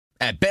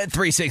At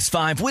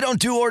Bet365, we don't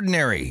do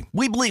ordinary.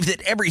 We believe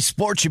that every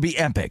sport should be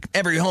epic.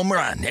 Every home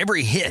run,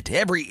 every hit,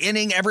 every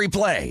inning, every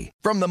play.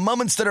 From the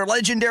moments that are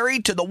legendary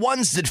to the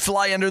ones that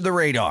fly under the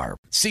radar.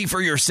 See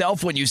for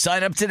yourself when you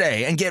sign up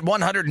today and get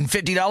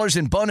 $150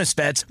 in bonus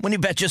bets when you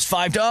bet just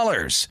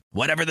 $5.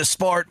 Whatever the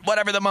sport,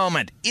 whatever the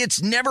moment,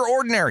 it's never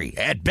ordinary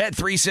at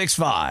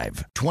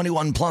Bet365.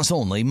 21 plus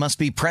only. Must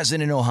be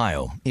present in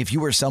Ohio. If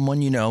you or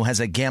someone you know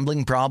has a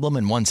gambling problem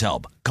and wants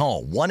help,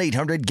 call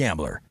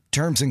 1-800-GAMBLER.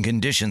 Terms and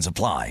conditions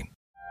apply.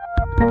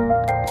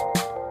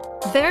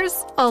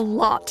 There's a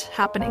lot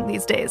happening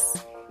these days,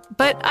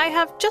 but I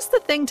have just the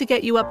thing to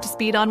get you up to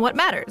speed on what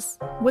matters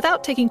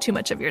without taking too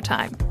much of your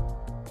time.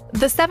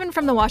 The 7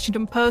 from the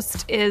Washington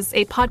Post is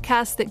a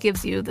podcast that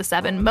gives you the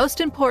 7 most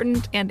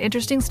important and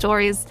interesting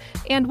stories,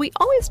 and we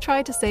always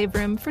try to save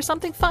room for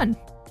something fun.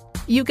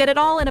 You get it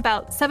all in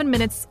about 7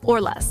 minutes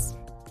or less.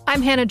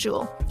 I'm Hannah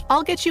Jewell.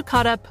 I'll get you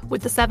caught up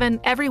with the 7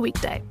 every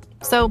weekday.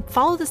 So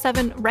follow the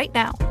 7 right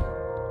now.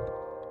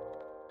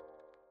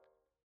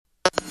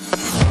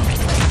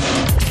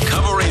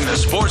 Covering the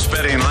sports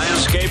betting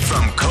landscape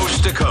from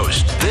coast to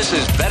coast. This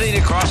is Betting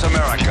Across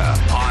America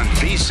on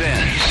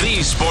VSiN,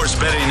 the Sports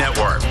Betting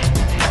Network.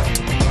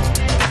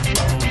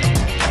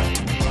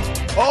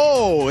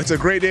 Oh, it's a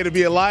great day to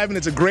be alive, and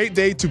it's a great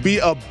day to be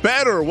a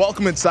bettor.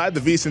 Welcome inside the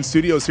VSiN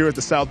studios here at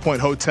the South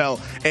Point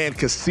Hotel and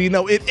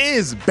Casino. It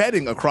is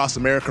Betting Across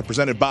America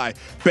presented by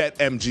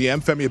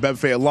BetMGM. Femi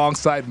Abebefe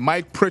alongside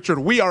Mike Pritchard.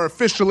 We are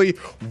officially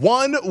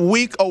 1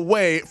 week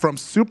away from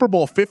Super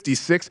Bowl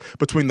 56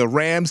 between the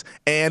Rams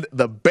and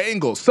the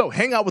Bengals. So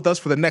hang out with us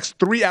for the next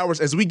 3 hours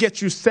as we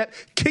get you set,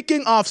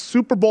 kicking off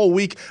Super Bowl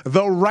week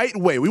the right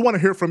way. We want to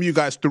hear from you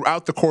guys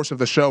throughout the course of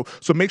the show,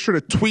 so make sure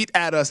to tweet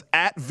at us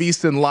at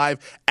VSiN Live,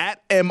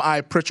 at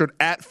M.I. Pritchard,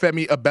 at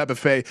Femi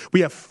Abebefe.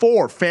 We have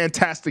 4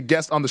 fantastic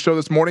guests on the show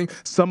this morning.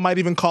 Some might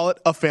even call it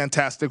a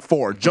fantastic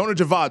 4. Jonah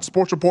Javad,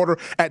 sports reporter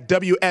at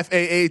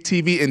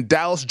WFAA-TV in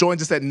Dallas,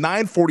 joins us at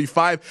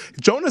 9:45.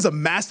 Jonah's a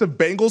massive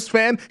Bengals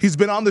fan. He's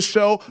been on the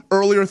show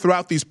earlier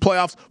throughout these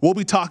playoffs. We'll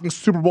be talking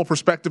Super Bowl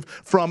perspective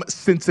from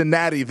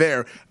Cincinnati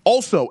there.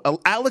 Also,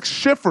 Alex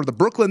Schiffer, the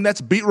Brooklyn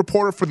Nets beat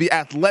reporter for The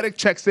Athletic,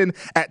 checks in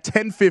at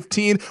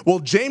 10:15. Will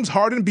James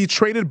Harden be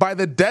traded by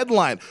the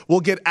deadline? We'll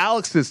get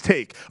Alex's take.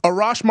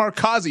 Arash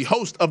Markazi,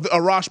 host of the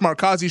Arash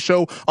Markazi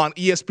Show on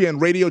ESPN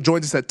Radio,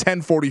 joins us at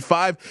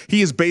 10:45.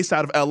 He is based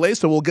out of LA,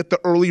 so we'll get the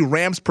early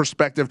Rams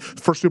perspective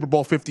for Super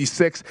Bowl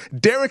 56.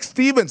 Derek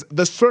Stevens,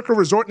 the Circa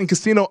Resort and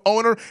Casino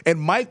owner, and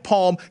Mike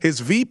Palm, his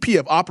VP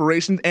of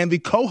Operations and the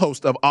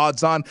co-host of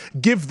Odds On,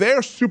 give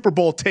their Super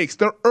Bowl takes,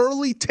 their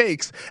early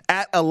takes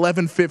at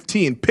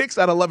 11:15. Picks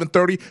at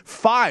 11:30.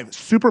 5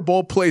 Super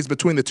Bowl plays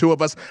between the two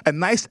of us. A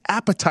nice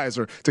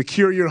appetizer to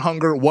cure your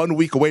hunger 1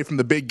 week away from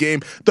the big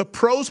game. The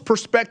pros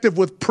perspective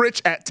with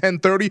Pritch at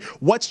 10:30.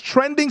 What's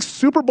trending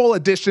Super Bowl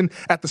edition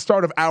at the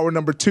start of hour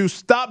number 2.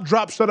 Stop,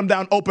 drop, shut them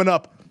down, open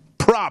up.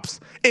 Props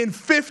in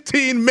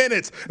 15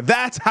 minutes.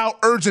 That's how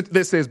urgent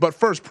this is. But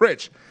first,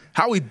 Pritch,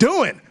 how we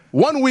doing?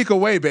 1 week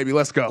away, baby.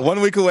 Let's go.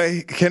 1 week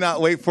away. Cannot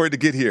wait for it to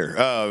get here.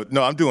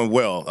 No, I'm doing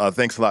well.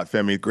 Thanks a lot,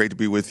 Femi. Great to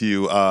be with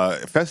you.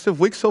 Festive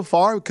week so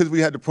far because we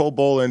had the Pro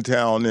Bowl in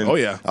town. And,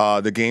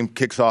 the game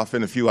kicks off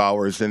in a few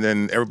hours, and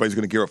then everybody's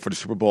going to gear up for the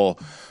Super Bowl.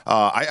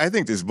 I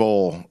think this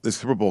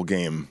Super Bowl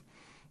game,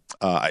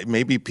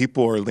 maybe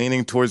people are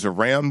leaning towards the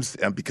Rams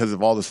because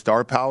of all the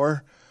star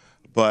power,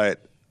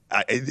 but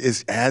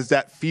it has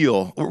that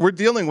feel. We're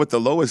dealing with the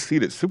lowest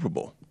seeded Super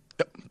Bowl.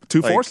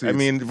 2 4 seeds. I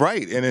mean,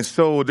 right. And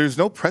so there's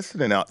no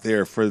precedent out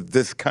there for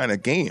this kind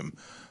of game,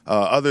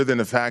 other than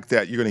the fact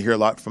that you're going to hear a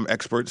lot from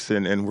experts,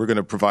 and we're going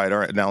to provide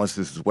our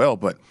analysis as well.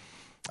 But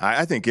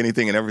I think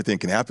anything and everything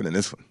can happen in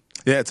this one.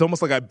 Yeah, it's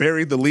almost like I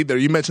buried the lead there.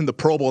 You mentioned the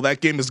Pro Bowl. That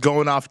game is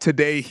going off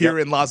today here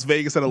in Las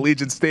Vegas at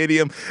Allegiant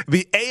Stadium.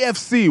 The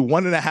AFC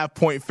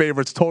 1.5-point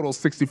favorites, total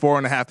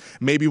 64.5.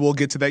 Maybe we'll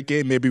get to that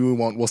game. Maybe we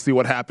won't. We'll see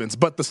what happens.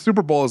 But the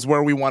Super Bowl is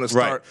where we want to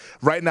start.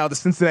 Right now, the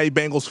Cincinnati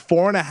Bengals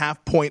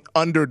 4.5-point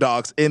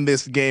underdogs in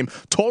this game.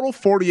 Total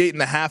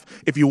 48.5.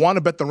 If you want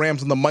to bet the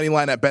Rams on the money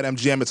line at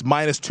BetMGM, it's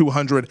minus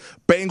 200.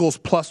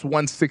 Bengals plus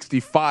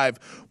 165.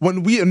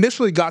 When we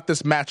initially got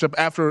this matchup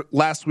after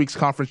last week's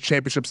Conference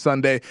Championship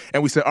Sunday,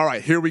 and we said, all right,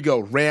 here we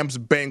go, Rams,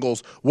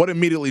 Bengals. What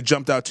immediately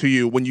jumped out to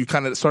you when you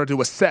kind of started to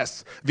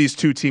assess these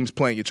two teams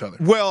playing each other?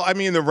 Well, I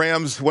mean, the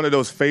Rams, one of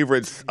those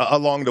favorites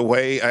along the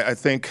way. I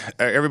think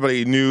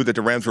everybody knew that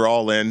the Rams were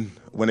all in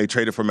when they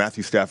traded for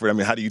Matthew Stafford. I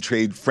mean, how do you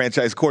trade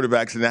franchise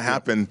quarterbacks? And that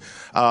happened.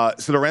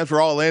 So the Rams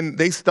were all in.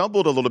 They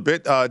stumbled a little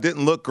bit,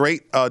 didn't look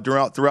great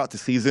throughout the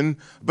season,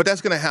 but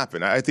that's going to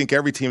happen. I think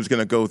every team's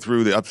going to go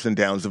through the ups and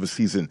downs of a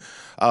season.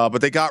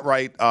 But they got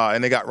right,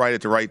 and they got right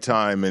at the right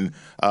time. And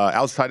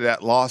outside of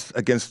that loss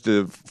against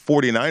the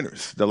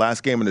 49ers, the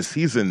last game of the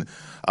season,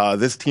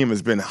 this team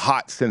has been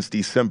hot since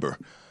December.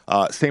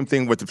 Same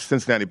thing with the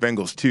Cincinnati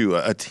Bengals, too,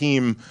 a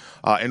team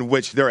in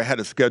which they're ahead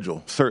of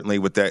schedule, certainly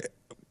with that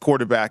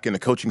quarterback and the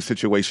coaching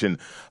situation,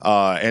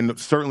 and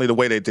certainly the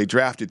way that they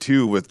drafted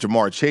too with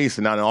Jamar Chase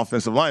and not an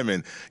offensive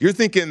lineman, you're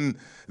thinking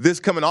this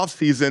coming off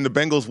season, the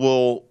Bengals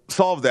will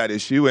solve that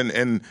issue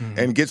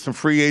and get some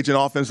free agent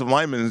offensive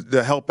linemen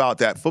to help out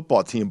that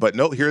football team. But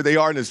no, here they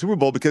are in the Super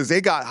Bowl because they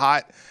got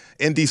hot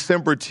in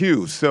December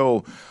too.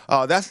 So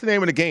that's the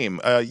name of the game.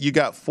 You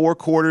got 4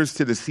 quarters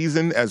to the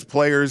season as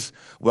players.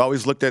 We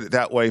always looked at it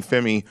that way,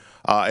 Femi.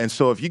 And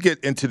so if you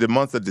get into the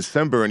month of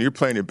December and you're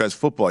playing your best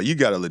football, you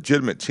got a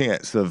legitimate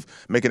chance of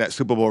making that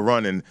Super Bowl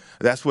run, and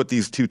that's what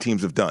these two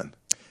teams have done.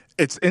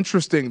 It's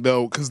interesting,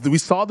 though, because we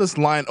saw this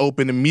line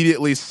open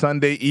immediately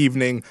Sunday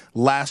evening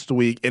last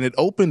week, and it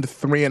opened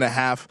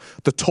 3.5.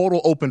 The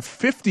total opened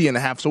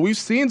 50.5. So we've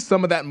seen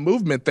some of that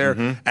movement there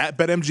at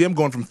BetMGM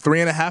going from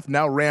 3.5,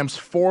 now Rams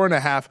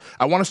 4.5.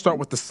 I want to start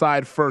with the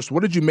side first.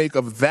 What did you make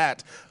of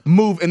that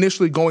move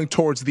initially going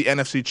towards the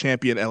NFC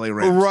champion LA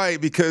Rams?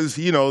 Right, because,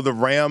 the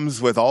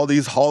Rams with all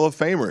these Hall of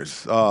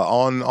Famers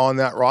on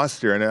that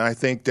roster, and I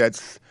think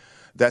that's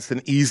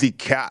an easy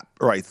cap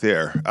right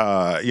there.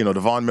 The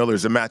Von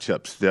Millers, the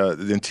matchups,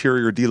 the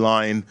interior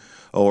D-line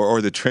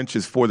or the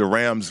trenches for the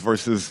Rams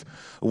versus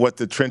what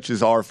the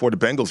trenches are for the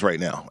Bengals right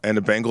now. And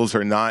the Bengals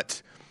are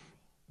not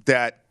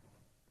that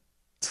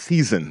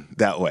seasoned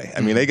that way.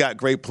 I mean, they got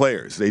great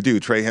players. They do.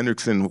 Trey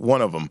Hendrickson,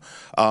 one of them.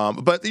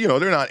 But,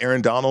 they're not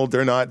Aaron Donald.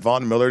 They're not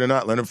Von Miller. They're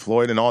not Leonard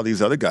Floyd and all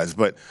these other guys.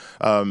 But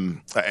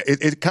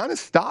it kind of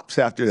stops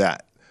after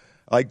that.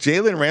 Like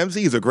Jalen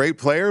Ramsey is a great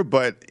player,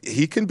 but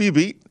he can be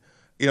beat.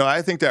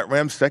 I think that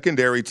Rams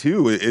secondary,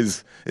 too,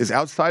 is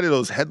outside of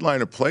those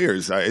headliner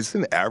players. It's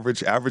an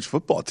average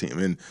football team.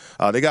 And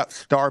they got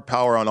star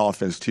power on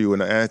offense, too.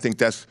 And I think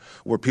that's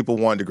where people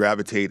wanted to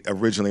gravitate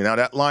originally. Now,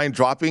 that line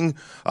dropping,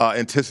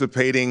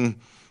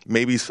 anticipating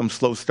maybe some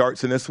slow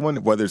starts in this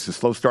one, whether it's a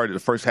slow start in the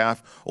first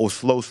half or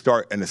slow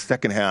start in the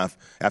second half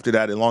after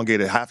that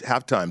elongated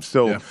halftime.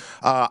 So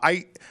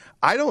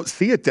I don't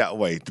see it that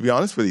way, to be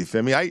honest with you,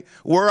 Femi.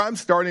 Where I'm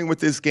starting with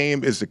this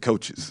game is the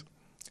coaches.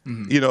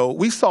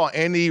 We saw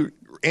Andy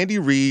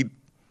Reid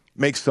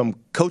make some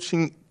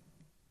coaching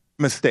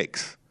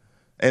mistakes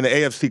in the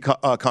AFC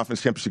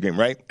Conference Championship game,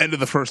 right? End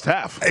of the first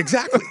half.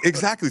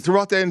 Exactly.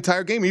 Throughout that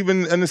entire game,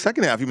 even in the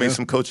second half, he made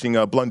some coaching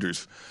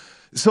blunders.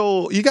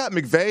 So you got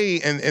McVay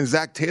and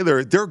Zach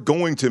Taylor. They're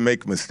going to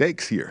make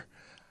mistakes here.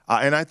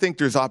 And I think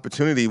there's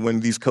opportunity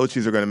when these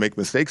coaches are going to make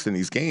mistakes in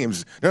these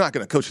games. They're not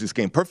going to coach this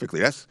game perfectly.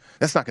 That's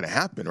not going to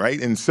happen,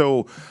 right? And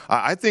so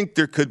I think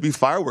there could be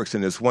fireworks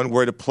in this one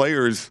where the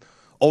players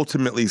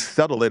ultimately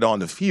settle it on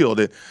the field.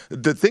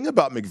 The thing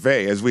about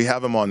McVay, as we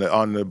have him on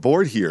the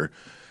board here,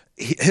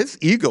 his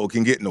ego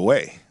can get in the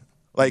way.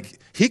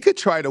 Like, he could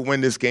try to win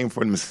this game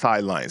from the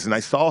sidelines, and I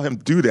saw him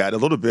do that a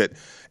little bit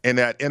in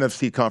that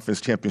NFC Conference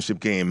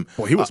Championship game.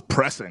 Well, he was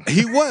pressing.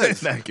 He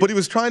was, but he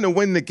was trying to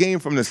win the game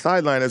from the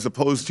sideline as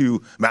opposed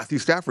to Matthew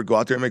Stafford go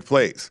out there and make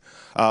plays.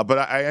 But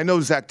I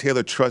know Zach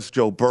Taylor trusts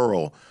Joe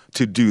Burrow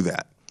to do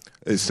that.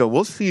 So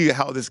we'll see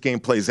how this game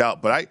plays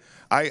out. But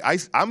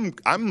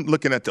I'm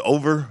looking at the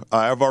over.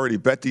 I've already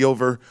bet the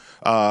over.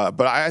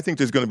 But I think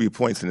there's going to be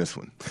points in this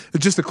one.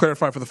 Just to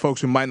clarify for the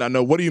folks who might not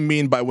know, what do you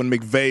mean by when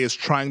McVay is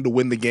trying to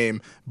win the game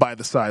by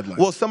the sideline?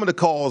 Well, some of the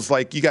calls,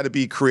 like, you got to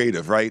be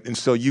creative, right? And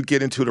so you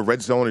get into the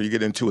red zone or you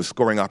get into a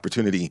scoring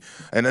opportunity,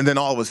 and then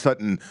all of a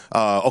sudden,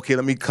 okay,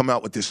 let me come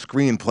out with this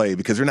screenplay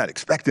because they're not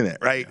expecting it,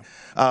 right?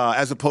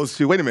 As opposed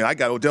to, wait a minute, I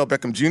got Odell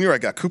Beckham Jr., I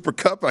got Cooper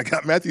Kupp, I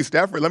got Matthew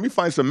Stafford. Let me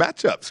find some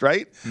matchups,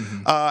 right?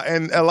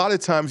 And a lot of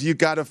times you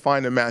got to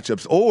find the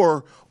matchups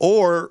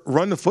or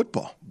run the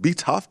football. Be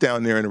tough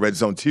down there in the red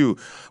zone, too.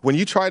 When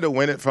you try to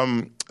win it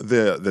from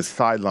the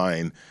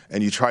sideline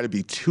and you try to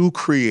be too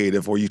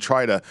creative or you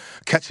try to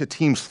catch a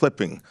team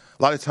slipping,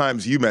 a lot of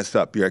times you mess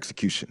up your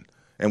execution.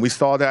 And we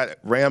saw that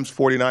Rams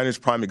 49ers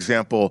prime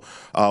example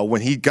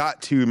when he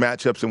got to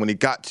matchups and when he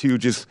got to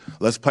just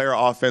let's play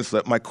our offense,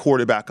 let my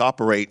quarterback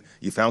operate.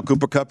 You found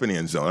Cooper Kupp in the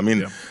end zone. I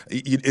mean,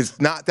 it's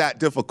not that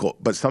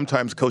difficult, but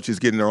sometimes coaches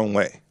get in their own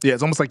way. Yeah,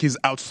 it's almost like he's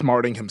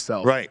outsmarting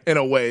himself, right? In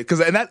a way,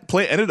 and that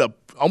play ended up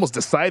almost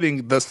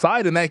deciding the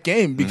side in that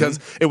game because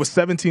it was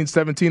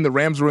 17-17. The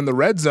Rams were in the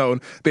red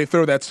zone. They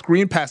throw that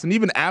screen pass, and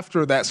even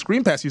after that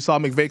screen pass, you saw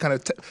McVay kind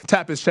of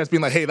tap his chest,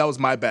 being like, "Hey, that was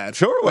my bad.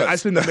 Sure it was. I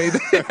shouldn't have made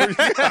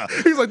that."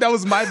 He's like, "That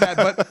was my bad."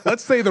 But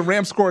let's say the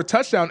Rams score a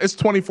touchdown. It's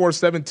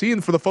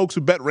 24-17. For the folks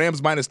who bet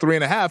Rams minus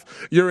 3.5,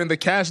 you're in the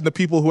cash, and the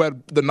people who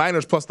had the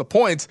Niners plus the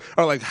points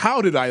are like,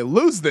 "How did I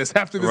lose this?"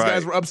 After these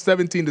guys were up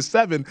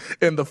 17-7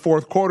 in the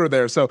fourth quarter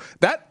there. So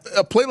that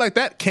a play like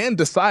that can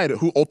decide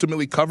who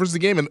ultimately covers the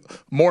game and,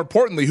 more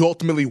importantly, who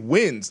ultimately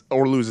wins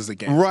or loses a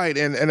game. Right,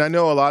 and I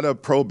know a lot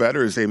of pro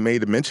bettors, they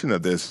made a mention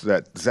of this,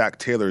 that Zach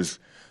Taylor's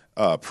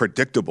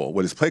predictable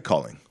with his play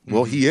calling.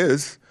 Well, he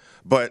is,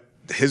 but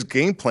his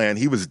game plan,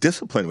 he was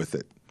disciplined with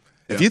it.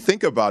 If you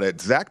think about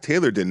it, Zach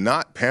Taylor did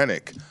not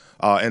panic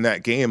in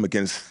that game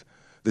against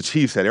the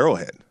Chiefs at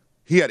Arrowhead.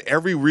 He had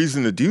every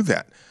reason to do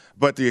that.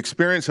 But the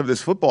experience of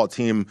this football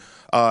team,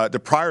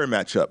 the prior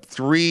matchup,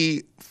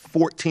 3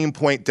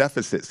 14-point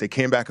deficits. They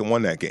came back and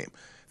won that game.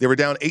 They were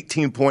down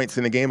 18 points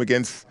in the game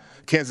against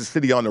Kansas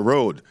City on the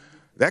road.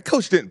 That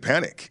coach didn't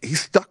panic. He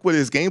stuck with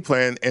his game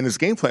plan, and his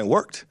game plan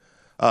worked.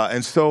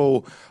 And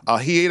so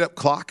he ate up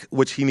clock,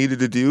 which he needed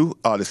to do.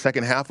 The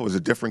second half was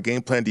a different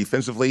game plan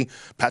defensively.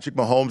 Patrick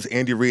Mahomes,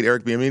 Andy Reid,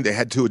 Eric Bieniemy, they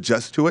had to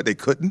adjust to it. They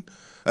couldn't.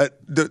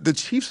 The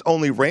Chiefs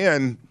only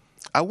ran,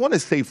 I want to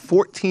say,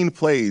 14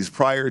 plays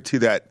prior to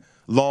that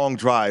long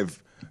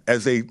drive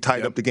as they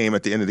tied up the game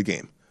at the end of the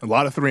game. A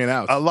lot of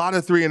 3-and-outs. A lot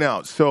of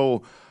 3-and-outs.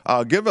 So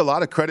give a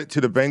lot of credit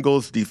to the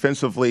Bengals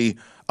defensively.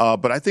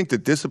 But I think the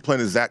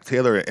discipline of Zach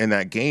Taylor in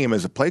that game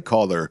as a play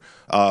caller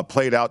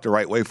played out the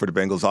right way for the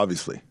Bengals,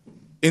 obviously.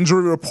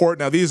 Injury report.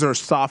 Now, these are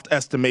soft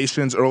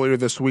estimations earlier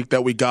this week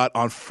that we got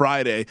on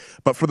Friday.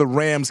 But for the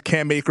Rams,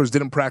 Cam Akers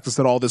didn't practice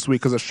at all this week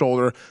because of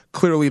shoulder.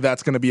 Clearly,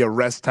 that's going to be a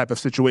rest type of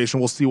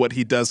situation. We'll see what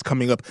he does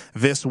coming up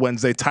this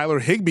Wednesday. Tyler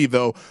Higbee,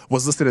 though,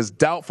 was listed as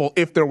doubtful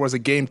if there was a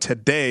game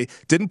today.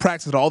 Didn't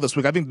practice at all this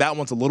week. I think that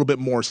one's a little bit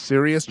more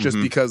serious just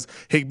because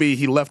Higbee,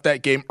 he left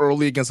that game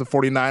early against the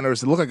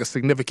 49ers. It looked like a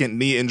significant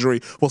knee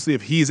injury. We'll see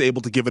if he's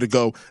able to give it a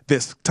go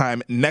this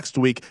time next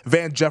week.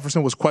 Van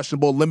Jefferson was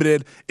questionable,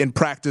 limited in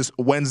practice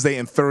Wednesday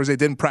and Thursday.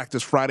 Didn't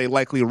practice Friday,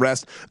 likely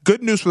rest.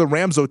 Good news for the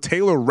Rams, though.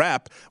 Taylor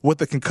Rapp with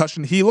the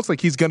concussion. He looks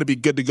like he's going to be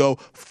good to go.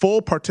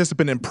 Full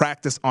participant in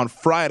practice on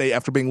Friday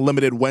after being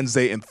limited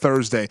Wednesday and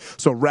Thursday.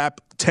 So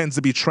Rapp tends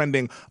to be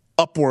trending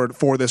upward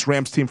for this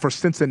Rams team. For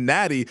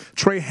Cincinnati,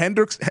 Trey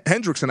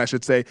Hendrickson, I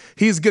should say,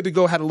 he's good to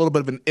go. Had a little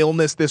bit of an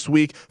illness this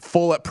week.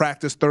 Full at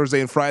practice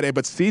Thursday and Friday.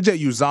 But CJ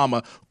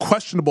Uzomah,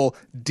 questionable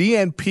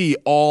DNP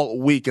all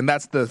week. And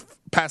that's the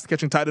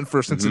pass-catching tight end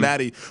for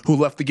Cincinnati who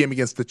left the game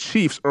against the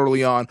Chiefs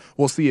early on.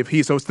 We'll see if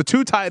so it's the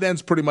two tight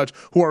ends pretty much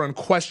who are in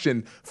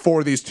question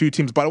for these two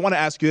teams. But I want to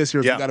ask you this here,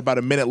 as we've got about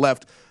a minute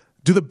left.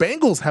 Do the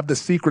Bengals have the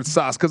secret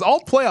sauce? Because all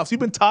playoffs, you've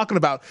been talking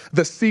about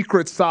the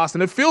secret sauce,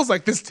 and it feels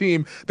like this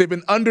team, they've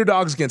been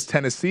underdogs against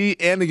Tennessee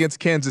and against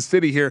Kansas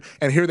City here,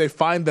 and here they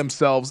find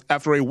themselves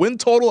after a win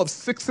total of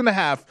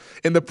 6.5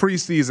 in the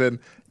preseason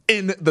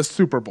in the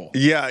Super Bowl.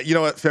 Yeah, you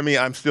know what, Femi,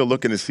 I'm still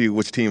looking to see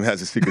which team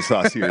has a secret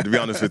sauce here, to be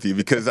honest with you,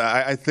 because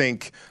I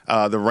think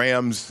the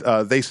Rams,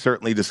 they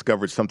certainly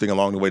discovered something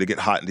along the way to get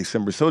hot in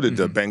December. So did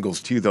the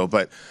Bengals, too, though.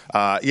 But,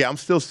 I'm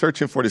still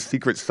searching for the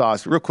secret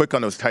sauce. Real quick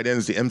on those tight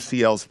ends, the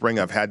MCL sprain,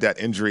 I've had that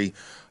injury.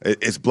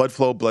 It's blood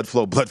flow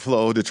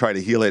to try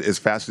to heal it as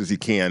fast as you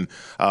can.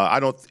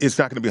 It's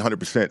not going to be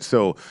 100%.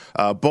 So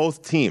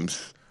both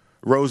teams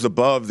rose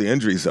above the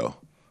injuries, though.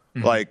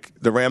 Like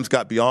the Rams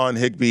got beyond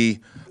Higbee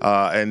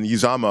and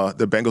Uzomah,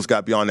 the Bengals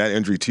got beyond that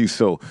injury too.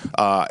 So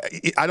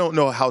I don't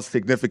know how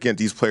significant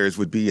these players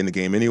would be in the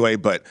game anyway,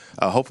 but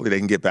hopefully they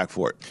can get back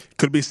for it.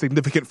 Could be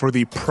significant for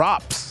the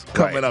props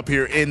coming up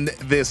here in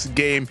this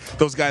game.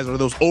 Those guys are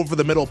those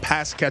over-the-middle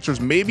pass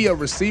catchers. Maybe a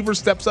receiver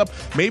steps up.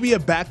 Maybe a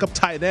backup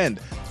tight end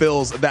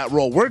fills that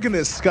role. We're going to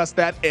discuss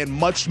that and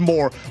much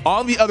more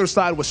on the other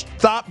side with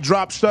Stop,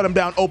 Drop, Shut 'em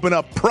Down, Open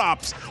Up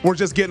Props. We're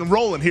just getting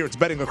rolling here. It's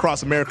Betting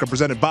Across America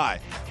presented by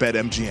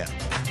BetMGM.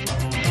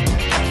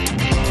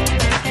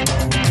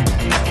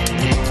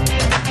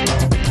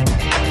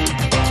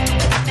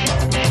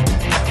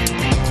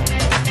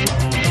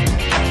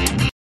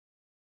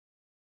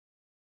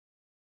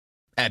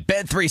 At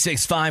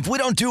Bet365, we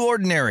don't do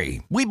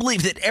ordinary. We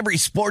believe that every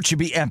sport should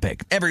be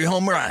epic. Every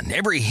home run,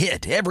 every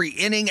hit, every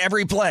inning,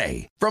 every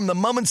play. From the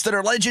moments that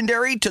are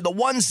legendary to the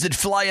ones that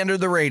fly under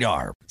the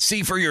radar.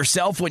 See for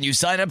yourself when you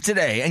sign up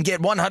today and get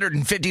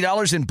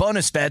 $150 in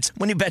bonus bets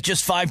when you bet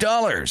just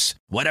 $5.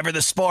 Whatever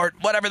the sport,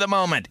 whatever the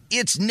moment,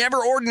 it's never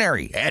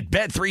ordinary at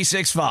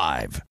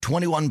Bet365.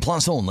 21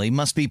 plus only.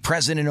 Must be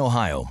present in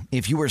Ohio.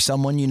 If you or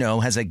someone you know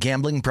has a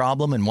gambling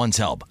problem and wants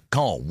help,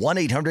 call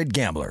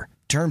 1-800-GAMBLER.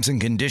 Terms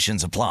and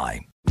conditions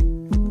apply.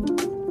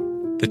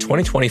 The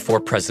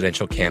 2024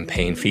 presidential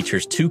campaign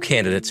features two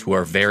candidates who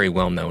are very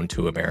well known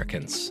to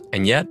Americans.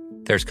 And yet,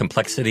 there's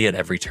complexity at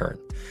every turn.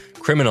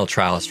 Criminal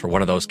trials for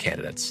one of those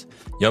candidates.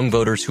 Young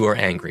voters who are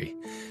angry.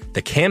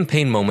 The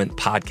Campaign Moment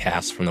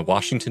podcast from the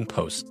Washington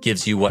Post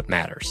gives you what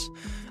matters.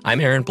 I'm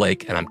Aaron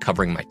Blake, and I'm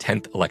covering my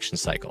 10th election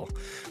cycle.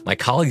 My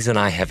colleagues and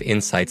I have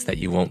insights that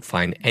you won't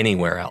find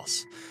anywhere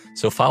else.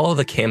 So follow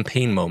the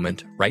Campaign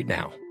Moment right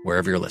now,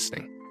 wherever you're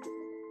listening.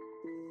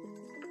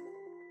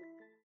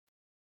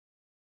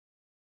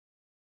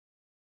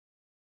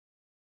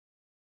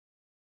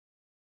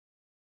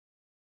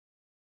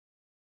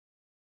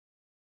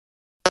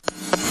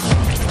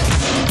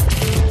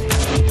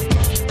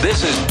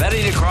 This is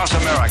Betting Across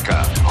America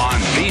on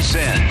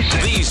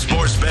VSiN, the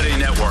Sports Betting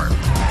Network.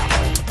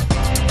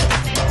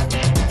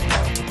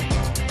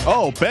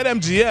 Oh,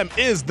 BetMGM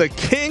is the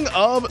king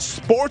of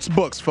sports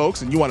books,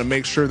 folks, and you want to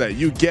make sure that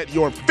you get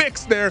your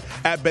fix there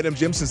at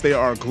BetMGM since they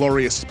are a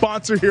glorious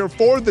sponsor here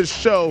for the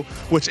show,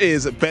 which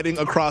is Betting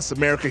Across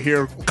America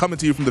here, coming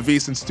to you from the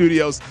VSiN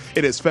studios.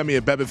 It is Femi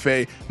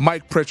Abebefe,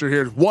 Mike Pritchard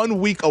here, 1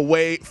 week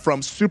away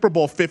from Super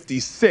Bowl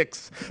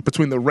 56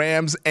 between the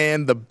Rams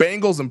and the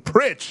Bengals. And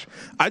Pritch,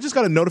 I just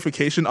got a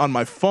notification on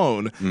my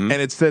phone, and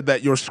it said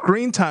that your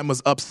screen time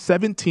was up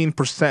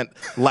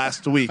 17%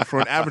 last week for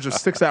an average of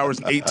 6 hours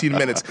and 18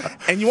 minutes.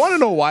 And you want to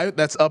know why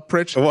that's up,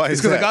 Pritch? Why is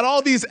it's because that? I got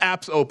all these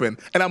apps open,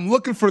 and I'm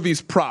looking for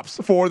these props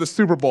for the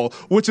Super Bowl,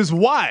 which is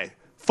why,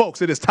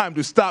 folks, it is time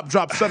to stop,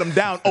 drop, shut them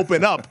down,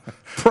 open up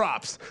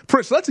props.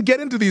 Pritch, let's get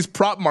into these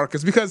prop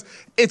markets because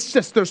it's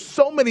just there's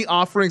so many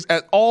offerings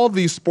at all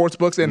these sports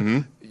books,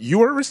 and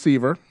you're a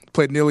receiver,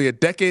 played nearly a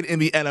decade in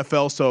the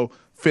NFL, so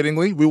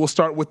fittingly, we will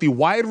start with the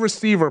wide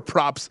receiver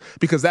props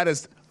because that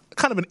is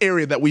kind of an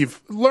area that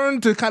we've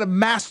learned to kind of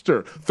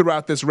master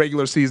throughout this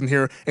regular season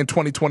here in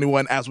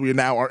 2021 as we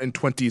now are in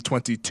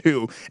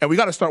 2022. And we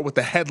got to start with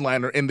the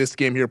headliner in this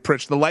game here,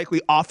 Pritch, the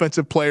likely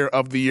offensive player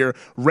of the year,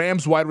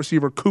 Rams wide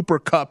receiver Cooper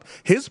Kupp.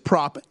 His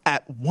prop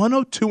at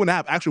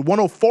 102.5, actually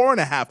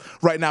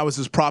 104.5 right now is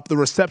his prop. The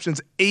reception's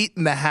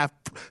 8.5.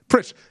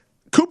 Pritch,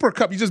 Cooper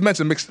Kupp, you just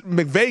mentioned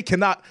McVay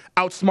cannot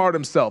outsmart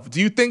himself. Do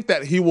you think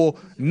that he will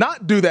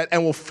not do that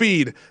and will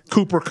feed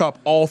Cooper Kupp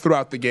all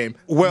throughout the game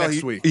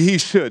next week? He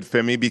should,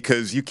 Femi,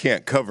 because you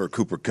can't cover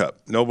Cooper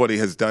Kupp. Nobody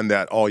has done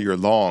that all year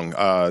long.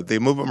 They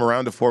move him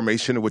around the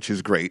formation, which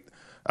is great.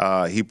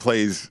 He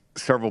plays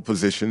several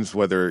positions,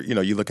 whether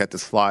you look at the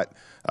slot,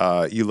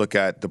 you look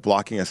at the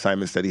blocking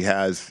assignments that he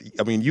has.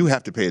 I mean, you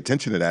have to pay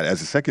attention to that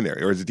as a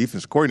secondary or as a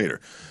defense coordinator.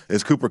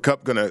 Is Cooper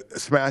Kupp going to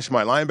smash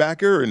my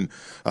linebacker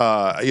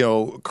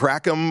and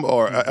crack him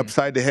or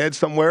upside the head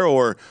somewhere,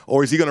 or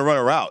is he going to run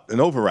a route, an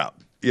over route,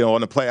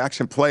 on a play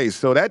action play?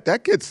 So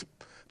that gets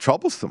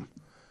troublesome.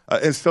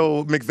 And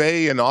so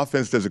McVay and the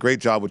offense does a great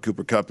job with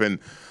Cooper Kupp, and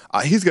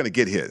he's going to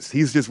get his.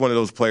 He's just one of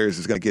those players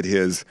who's going to get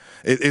his.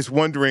 It's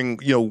wondering,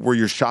 where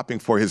you're shopping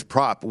for his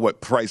prop,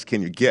 what price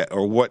can you get,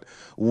 or what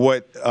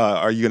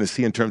are you going to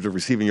see in terms of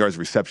receiving yards,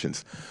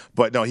 receptions.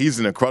 But no, he's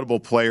an incredible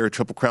player,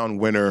 Triple Crown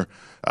winner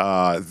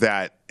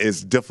that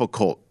is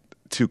difficult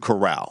to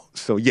corral.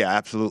 So yeah,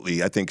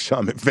 absolutely. I think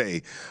Sean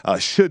McVay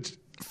should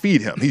feed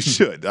him. He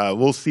should.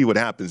 We'll see what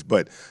happens,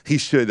 but he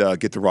should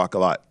get to rock a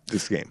lot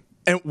this game.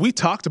 And we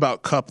talked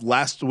about Kupp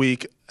last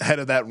week ahead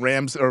of that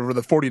Rams or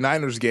the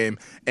 49ers game,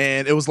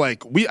 and it was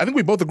like I think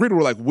we both agreed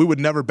we would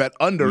never bet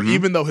under,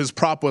 even though his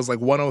prop was like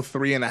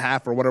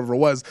 103.5 or whatever it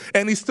was,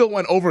 and he still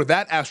went over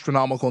that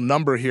astronomical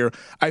number here.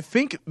 I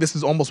think this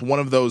is almost one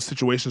of those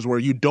situations where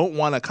you don't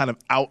want to kind of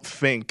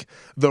outthink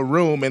the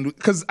room, and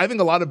because I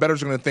think a lot of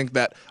bettors are going to think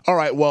that, all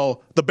right,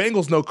 well, the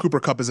Bengals know Cooper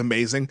Kupp is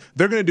amazing.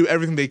 They're going to do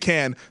everything they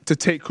can to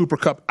take Cooper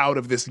Kupp out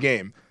of this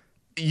game.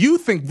 You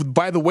think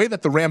by the way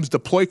that the Rams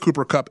deploy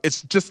Cooper Kupp,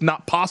 it's just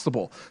not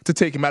possible to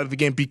take him out of the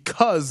game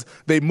because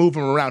they move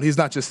him around. He's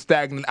not just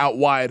stagnant out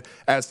wide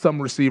as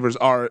some receivers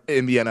are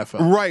in the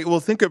NFL. Right. Well,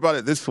 think about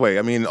it this way.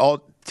 I mean,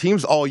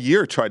 teams all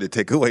year tried to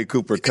take away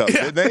Cooper Kupp,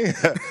 didn't they?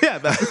 Yeah,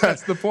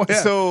 that's the point.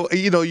 Yeah. So,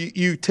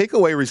 you take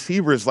away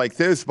receivers like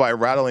this by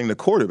rattling the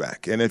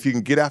quarterback. And if you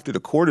can get after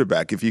the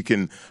quarterback, if you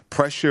can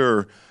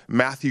pressure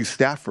Matthew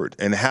Stafford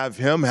and have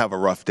him have a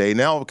rough day,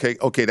 now,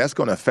 okay, that's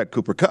going to affect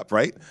Cooper Kupp,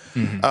 right?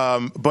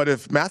 But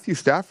if Matthew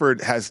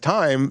Stafford has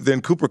time,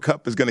 then Cooper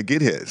Kupp is going to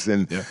get his.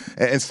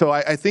 And so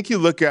I think you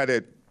look at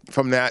it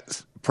from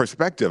that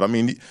perspective. I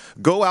mean,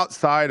 go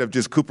outside of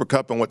just Cooper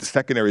Kupp and what the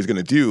secondary is going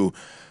to do.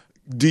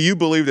 Do you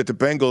believe that the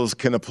Bengals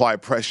can apply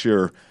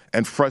pressure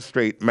and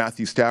frustrate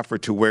Matthew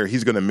Stafford to where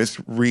he's going to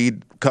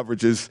misread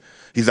coverages?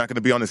 He's not going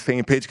to be on the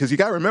same page? Because you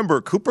got to remember,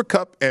 Cooper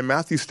Kupp and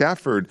Matthew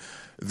Stafford,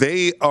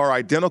 they are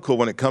identical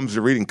when it comes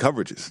to reading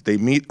coverages. They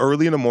meet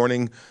early in the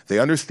morning. They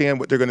understand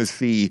what they're going to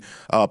see.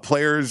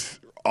 Players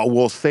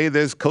will say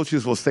this.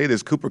 Coaches will say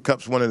this. Cooper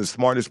Kupp's one of the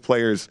smartest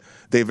players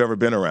they've ever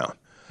been around.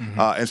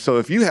 And so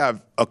if you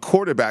have a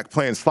quarterback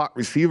playing slot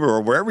receiver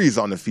or wherever he's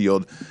on the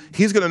field,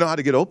 he's going to know how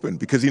to get open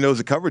because he knows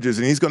the coverages,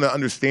 and he's going to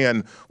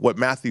understand what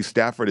Matthew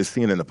Stafford is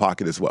seeing in the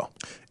pocket as well.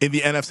 In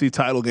the NFC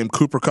title game,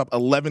 Cooper Kupp,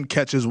 11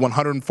 catches,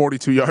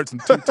 142 yards,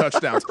 and 2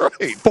 touchdowns.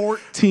 Right.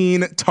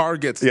 14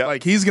 targets. Yep.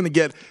 Like, he's going to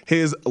get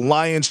his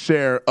lion's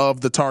share of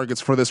the targets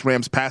for this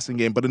Rams passing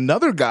game. But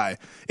another guy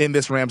in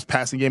this Rams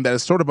passing game that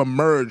has sort of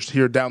emerged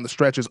here down the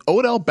stretch is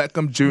Odell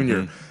Beckham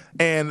Jr.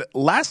 And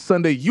last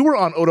Sunday, you were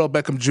on Odell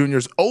Beckham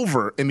Jr.'s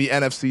over in the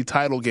NFC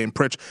title game,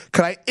 Pritch.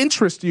 Could I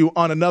interest you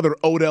on another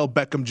Odell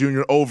Beckham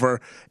Jr. over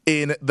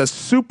in the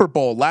Super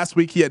Bowl? Last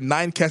week, he had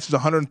 9 catches,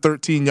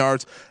 113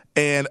 yards,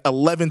 and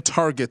 11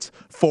 targets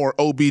for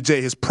OBJ.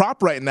 His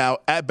prop right now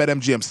at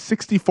BetMGM,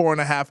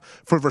 64.5.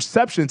 For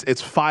receptions,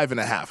 it's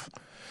 5.5.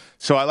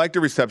 So I like the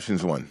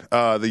receptions one.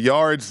 The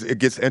yards, it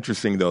gets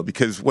interesting, though,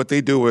 because what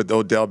they do with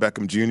Odell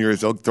Beckham Jr.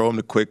 is they'll throw him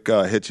the quick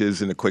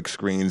hitches and the quick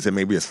screens and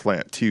maybe a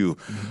slant, too.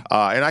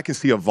 And I can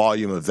see a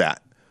volume of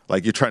that.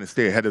 Like, you're trying to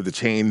stay ahead of the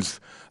chains.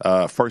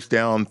 First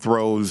down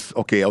throws,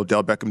 okay,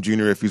 Odell Beckham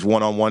Jr., if he's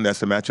one-on-one,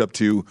 that's a matchup,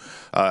 too.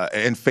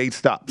 And fade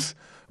stops.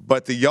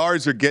 But the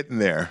yards are getting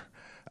there.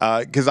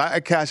 Because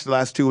I cashed the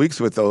last 2 weeks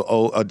with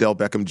Odell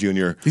Beckham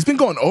Jr. He's been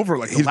going over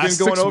last 6 weeks. He's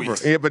been going over.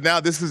 Yeah, but now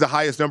this is the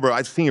highest number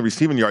I've seen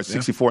receiving yards,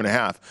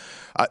 64.5.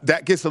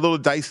 That gets a little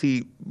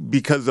dicey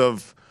because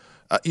of,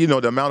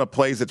 the amount of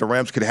plays that the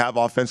Rams could have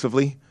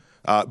offensively.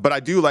 But I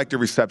do like the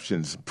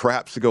receptions,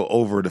 perhaps to go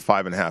over the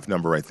 5.5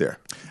 number right there.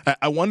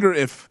 I wonder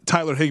if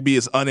Tyler Higbee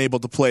is unable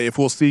to play, if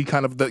we'll see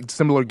kind of the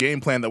similar game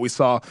plan that we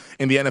saw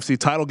in the NFC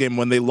title game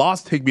when they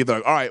lost Higbee. They're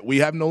like, all right, we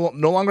have no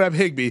longer have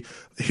Higbee.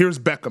 Here's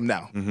Beckham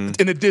now,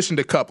 in addition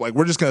to Kupp. Like,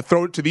 we're just going to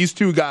throw it to these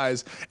two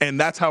guys, and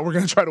that's how we're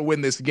going to try to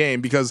win this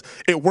game, because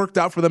it worked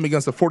out for them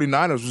against the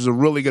 49ers, which was a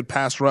really good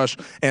pass rush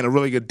and a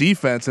really good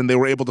defense, and they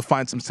were able to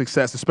find some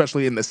success,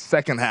 especially in the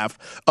second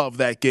half of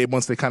that game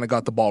once they kind of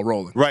got the ball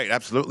rolling. Right,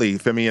 absolutely,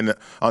 Femi. And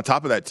on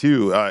top of that,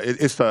 too,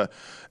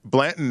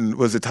 Blanton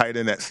was a tight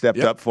end that stepped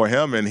up for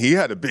him, and he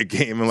had a big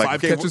game. And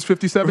 5 catches,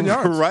 57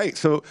 yards. Right,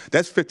 so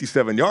that's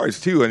 57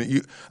 yards, too.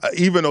 And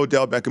even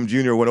Odell Beckham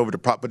Jr. went over the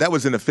prop, but that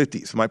was in the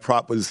 50s. My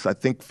prop was, I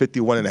think,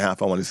 51.5,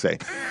 I want to say.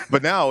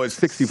 But now it's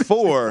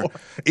 64.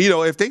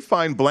 If they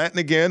find Blanton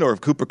again, or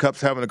if Cooper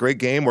Kupp's having a great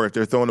game, or if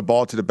they're throwing the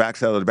ball to the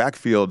backside of the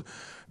backfield,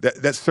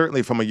 that's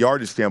certainly, from a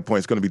yardage standpoint,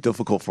 it's going to be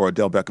difficult for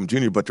Odell Beckham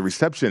Jr. But the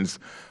receptions,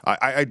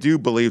 I do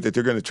believe that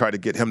they're going to try to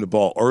get him the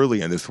ball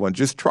early in this one.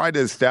 Just try to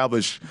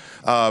establish,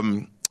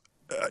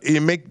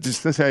 make the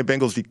Cincinnati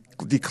Bengals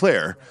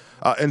declare.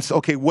 And so,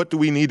 okay, what do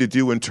we need to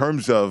do in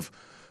terms of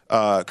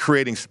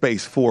creating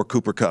space for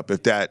Cooper Kupp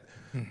if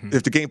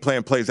the game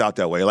plan plays out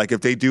that way? Like,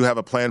 if they do have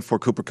a plan for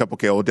Cooper Kupp,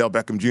 okay, Odell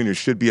Beckham Jr.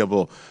 should be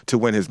able to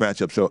win his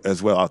matchups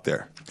as well out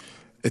there.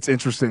 It's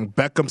interesting.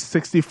 Beckham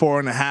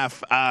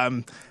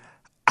 64.5.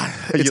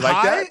 It's you like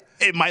high. that?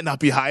 It might not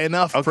be high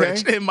enough. Okay.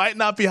 Rich. It might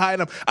not be high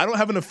enough. I don't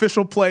have an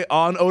official play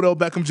on Odell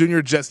Beckham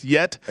Jr. just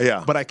yet.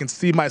 Yeah. But I can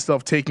see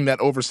myself taking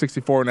that over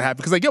 64.5,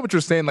 because I get what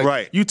you're saying. Like,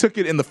 right. You took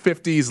it in the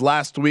 50s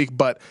last week,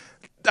 but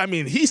I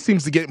mean, he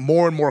seems to get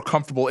more and more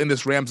comfortable in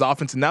this Rams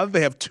offense. And now that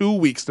they have 2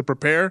 weeks to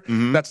prepare,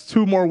 that's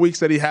 2 more weeks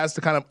that he has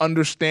to kind of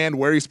understand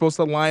where he's supposed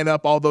to line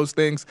up, all those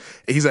things.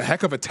 He's a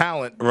heck of a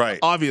talent, right?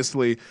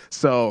 Obviously.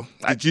 So,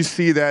 did you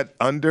see that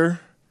under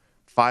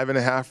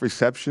 5.5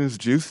 receptions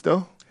juice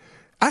though?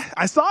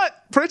 I saw it,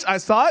 Pritch. I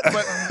saw it,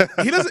 but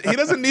he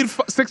doesn't need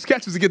 6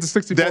 catches to get to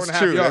 64.5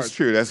 yards. That's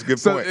true. That's a good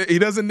point. So he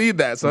doesn't need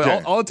that. So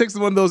okay. all it takes is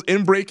one of those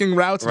in-breaking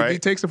routes. Right. If he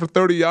takes it for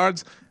 30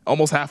 yards,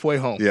 almost halfway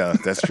home. Yeah,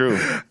 that's true.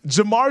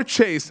 Ja'Marr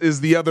Chase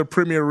is the other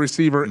premier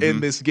receiver in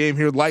this game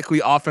here,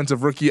 likely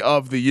offensive rookie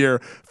of the year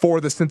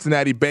for the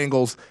Cincinnati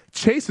Bengals.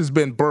 Chase has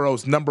been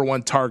Burrow's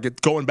 #1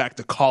 target going back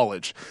to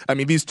college. I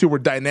mean, these two were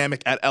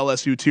dynamic at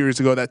LSU 2 years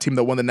ago, that team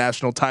that won the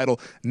national title.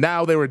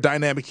 Now they were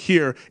dynamic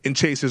here in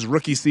Chase's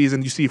rookie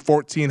season. You see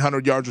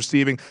 1,400 yards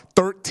receiving,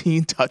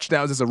 13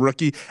 touchdowns as a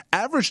rookie,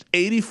 averaged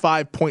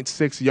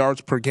 85.6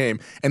 yards per game.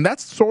 And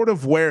that's sort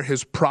of where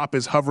his prop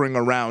is hovering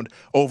around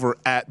over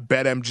at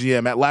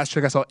BetMGM. At last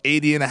check, I saw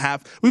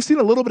 80.5. We've seen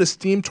a little bit of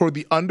steam toward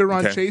the under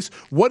on Chase.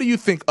 What do you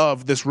think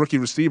of this rookie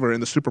receiver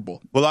in the Super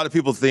Bowl? Well, a lot of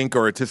people think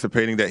or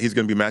anticipating that he's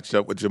going to be matched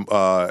up with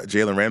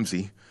Jalen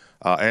Ramsey.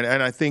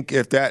 And I think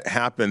if that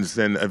happens,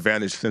 then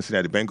advantage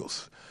Cincinnati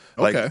Bengals.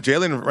 Like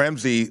Jalen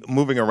Ramsey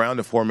moving around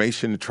the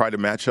formation to try to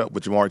match up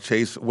with Ja'Marr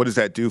Chase, what does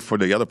that do for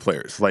the other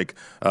players? Like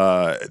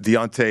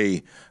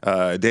Deontay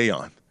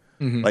Dayon.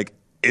 Like,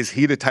 is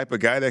he the type of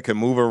guy that can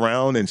move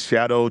around and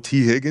shadow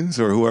T. Higgins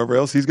or whoever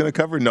else he's going to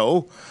cover?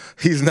 No,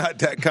 he's not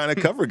that kind of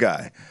cover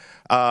guy.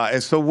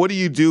 And so what do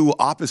you do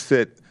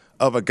opposite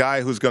of a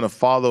guy who's going to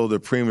follow the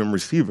premium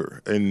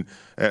receiver? And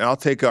I'll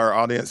take our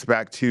audience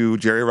back to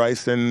Jerry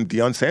Rice and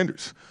Deion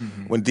Sanders.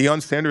 When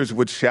Deion Sanders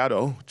would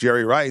shadow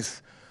Jerry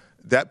Rice,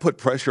 that put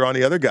pressure on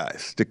the other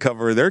guys to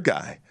cover their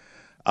guy.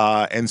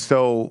 And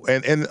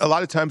a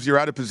lot of times you're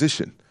out of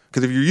position.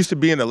 Because if you're used to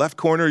being in the left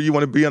corner, you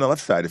want to be on the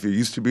left side. If you're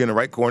used to being in the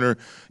right corner,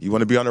 you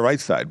want to be on the right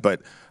side.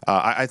 But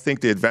I think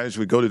the advantage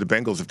would go to the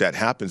Bengals if that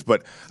happens.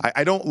 But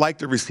I don't like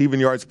the receiving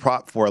yards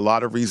prop for a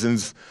lot of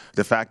reasons.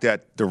 The fact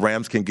that the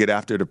Rams can get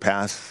after the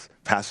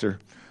passer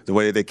the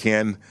way they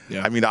can.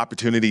 Yeah. I mean,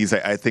 opportunities,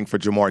 I think, for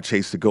Ja'Marr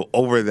Chase to go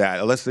over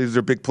that, unless he's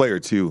a big player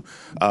too.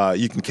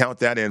 You can count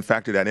that in,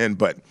 factor that in.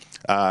 But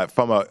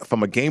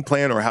from a game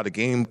plan or how the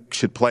game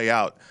should play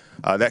out,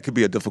 that could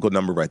be a difficult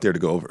number right there to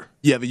go over.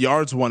 Yeah, the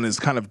yards one is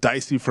kind of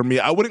dicey for me.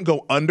 I wouldn't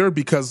go under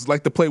because,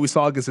 like the play we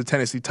saw against the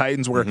Tennessee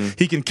Titans where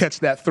he can catch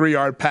that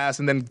 3-yard pass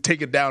and then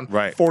take it down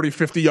 40,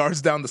 50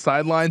 yards down the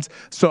sidelines.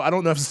 So I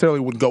don't necessarily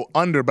would go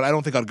under, but I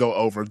don't think I'd go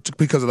over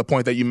because of the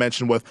point that you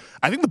mentioned with,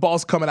 I think the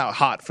ball's coming out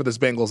hot for this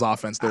Bengals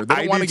offense there. They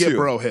don't want to get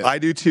Burrow hit. I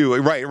do too.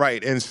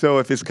 Right. And so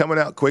if it's coming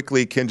out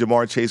quickly, can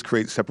Ja'Marr Chase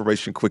create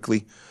separation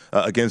quickly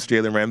against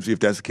Jalen Ramsey if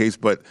that's the case?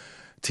 But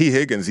T.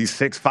 Higgins, he's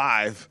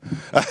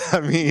 6'5".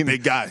 I mean,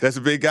 big guy. That's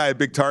a big guy, a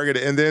big target.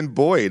 And then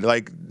Boyd,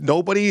 like,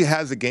 nobody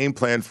has a game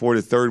plan for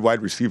the third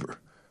wide receiver.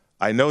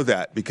 I know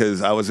that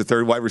because I was a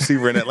third wide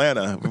receiver in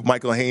Atlanta with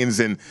Michael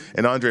Haynes and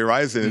Andre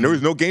Rison, and there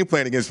was no game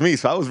plan against me,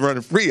 so I was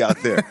running free out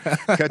there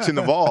catching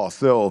the ball.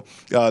 So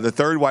the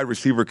third wide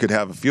receiver could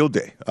have a field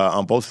day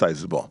on both sides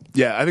of the ball.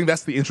 Yeah, I think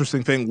that's the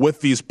interesting thing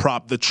with these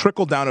prop. The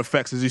trickle-down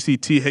effects, as you see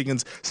T.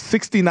 Higgins,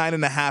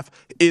 69.5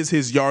 is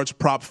his yards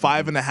prop,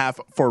 5.5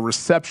 for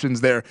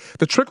receptions there.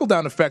 The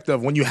trickle-down effect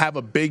of when you have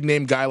a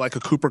big-name guy like a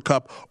Cooper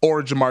Kupp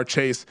or a Ja'Marr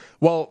Chase,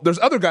 well, there's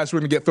other guys who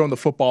are going to get thrown the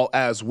football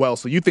as well.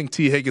 So you think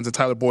T. Higgins and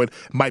Tyler Boyd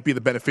might be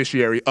the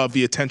beneficiary of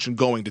the attention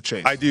going to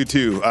Chase. I do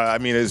too.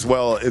 As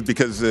well,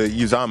 because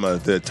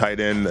Uzama, the tight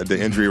end, the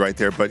injury right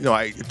there. But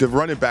the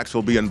running backs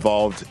will be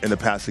involved in the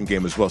passing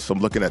game as well. So I'm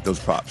looking at those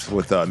props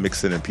with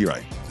Mixon and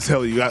Pirine.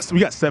 Tell you guys, we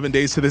got 7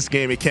 days to this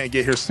game. It can't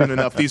get here soon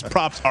enough. These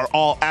props are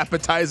all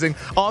appetizing.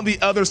 On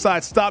the other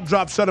side, stop,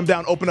 drop, shut them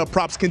down, open up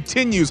props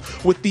continues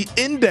with the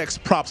index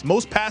props.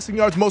 Most passing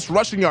yards, most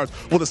rushing yards.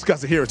 We'll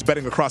discuss it here. It's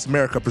Betting Across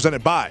America,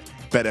 presented by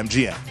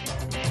BetMGM.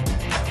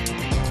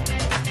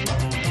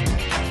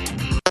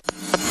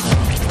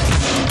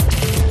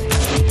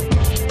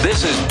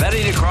 This is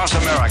Betting Across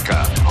America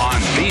on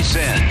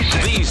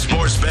VSiN, the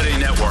Sports Betting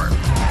Network.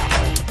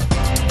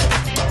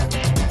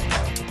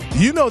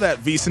 You know that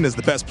VSiN is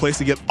the best place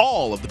to get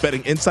all of the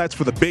betting insights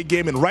for the big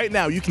game, and right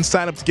now you can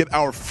sign up to get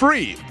our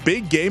free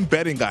Big Game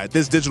Betting Guide.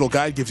 This digital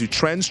guide gives you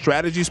trends,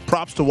 strategies,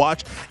 props to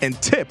watch,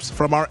 and tips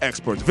from our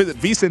experts. Visit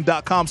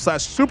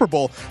VSiN.com/Super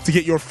Bowl to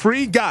get your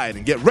free guide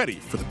and get ready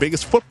for the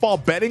biggest football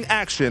betting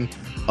action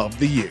of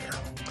the year.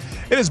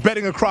 It is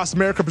Betting Across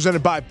America,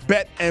 presented by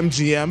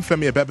BetMGM.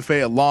 Femi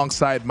Abebefe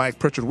alongside Mike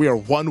Pritchard. We are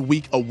 1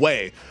 week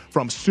away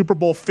from Super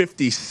Bowl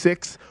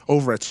 56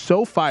 over at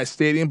SoFi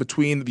Stadium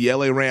between the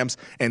LA Rams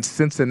and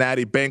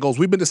Cincinnati Bengals.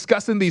 We've been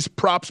discussing these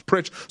props,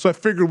 Pritch, so I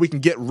figured we can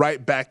get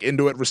right back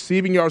into it.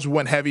 Receiving yards, we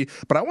went heavy,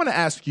 but I want to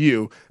ask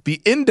you, the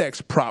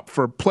index prop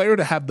for a player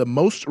to have the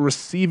most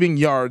receiving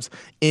yards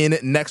in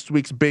next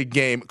week's big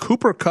game.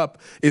 Cooper Kupp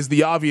is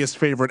the obvious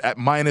favorite at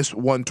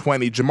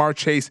 -120. Jamar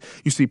Chase,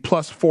 you see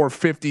plus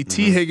 450.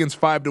 T. Higgins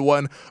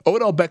 5-1.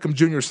 Odell Beckham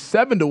Jr.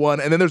 7-1,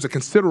 and then there's a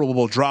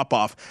considerable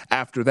drop-off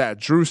after that.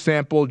 Drew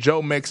Sample,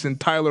 Joe Mixon,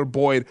 Tyler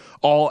Boyd,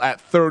 all at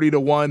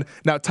 30-1.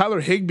 Now, Tyler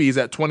Higbee is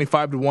at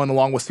 25-1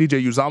 along with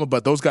CJ Uzama,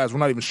 but those guys, we're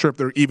not even sure if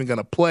they're even going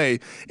to play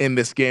in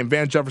this game.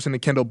 Van Jefferson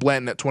and Kendall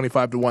Blanton at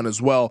 25-1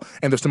 as well,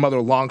 and there's some other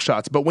long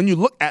shots. But when you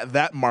look at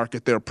that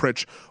market there,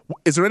 Pritch,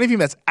 is there anything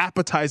that's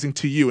appetizing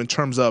to you in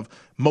terms of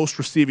most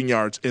receiving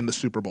yards in the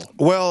Super Bowl?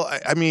 Well,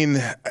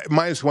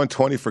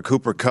 -120 for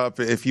Cooper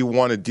Kupp. If you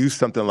want to do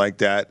something like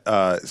that,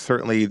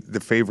 certainly the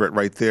favorite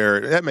right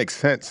there, that makes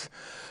sense.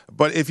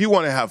 But if you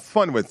want to have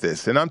fun with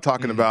this, and I'm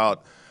talking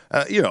about,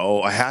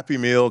 a Happy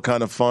Meal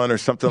kind of fun or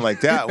something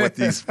like that with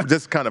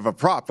this kind of a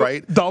prop,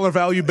 right? Dollar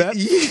value bet?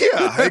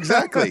 Yeah,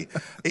 exactly.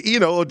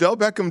 Odell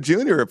Beckham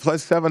Jr. at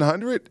plus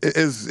 700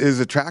 is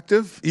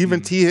attractive.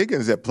 Even T.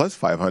 Higgins at plus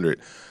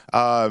 500.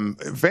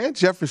 Van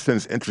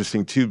Jefferson's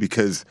interesting too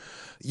because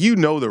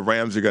the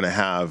Rams are going to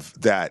have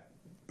that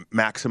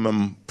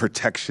maximum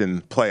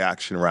protection play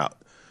action route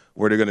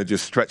where they're going to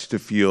just stretch the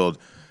field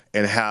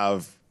and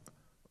have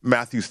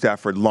Matthew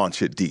Stafford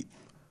launch it deep.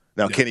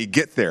 Now, Can he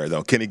get there,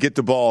 though? Can he get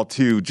the ball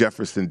to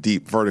Jefferson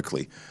deep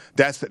vertically?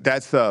 That's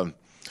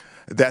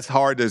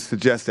hard to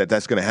suggest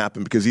that's going to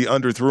happen because he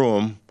underthrew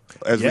him,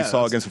 as we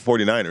saw against the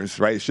 49ers,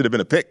 right? It should have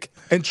been a pick.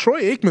 And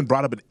Troy Aikman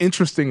brought up an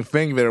interesting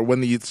thing there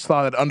when he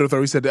saw that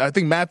underthrow. He said, I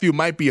think Matthew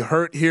might be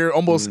hurt here,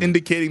 almost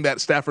indicating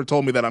that Stafford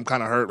told me that I'm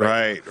kind of hurt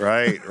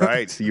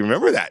Right. So you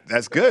remember that.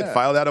 That's good. Yeah.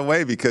 File that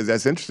away because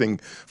that's interesting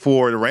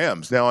for the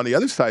Rams. Now, on the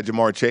other side,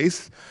 Jamar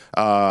Chase,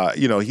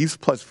 he's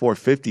plus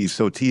 450.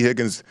 So T.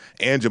 Higgins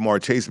and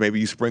Jamar Chase, maybe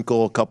you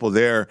sprinkle a couple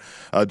there.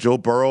 Joe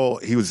Burrow,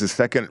 he was the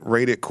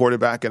second-rated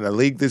quarterback in the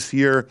league this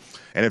year.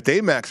 And if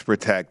they max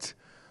protect,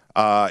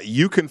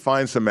 you can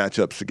find some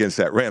matchups against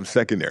that Rams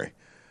secondary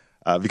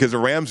because the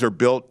Rams are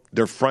built,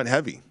 they're front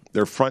heavy.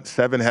 They're front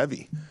seven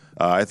heavy.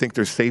 I think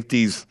their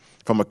safeties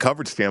from a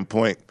coverage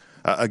standpoint,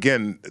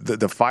 again,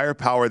 the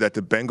firepower that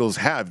the Bengals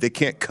have, they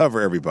can't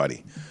cover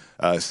everybody.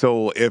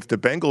 So if the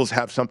Bengals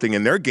have something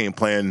in their game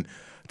plan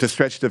to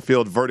stretch the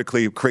field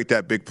vertically, create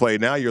that big play,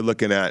 now you're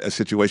looking at a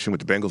situation with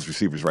the Bengals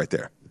receivers right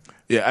there.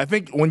 Yeah, I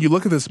think when you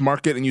look at this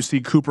market and you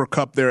see Cooper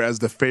Kupp there as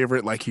the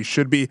favorite like he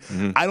should be,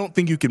 I don't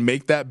think you can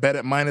make that bet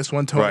at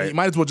 -120. Right. You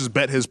might as well just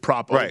bet his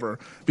prop over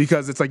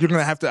because it's like you're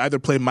going to have to either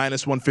play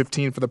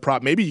 -115 for the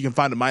prop. Maybe you can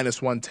find a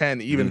 -110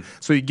 even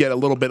so you get a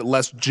little bit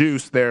less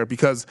juice there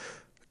because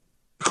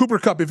Cooper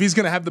Kupp, if he's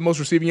going to have the most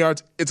receiving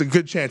yards, it's a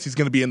good chance he's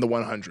going to be in the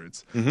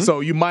 100s.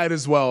 So you might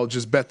as well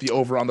just bet the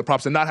over on the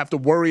props and not have to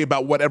worry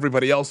about what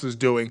everybody else is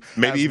doing.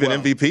 Maybe even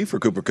MVP for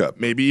Cooper Kupp.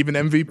 Maybe even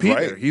MVP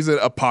there. He's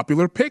a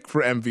popular pick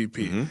for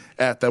MVP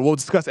at that. We'll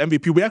discuss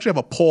MVP. We actually have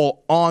a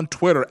poll on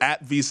Twitter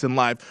at VSiN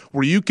Live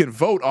where you can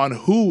vote on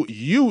who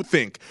you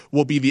think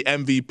will be the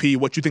MVP,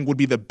 what you think would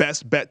be the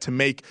best bet to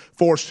make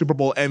for Super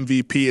Bowl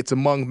MVP. It's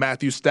among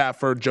Matthew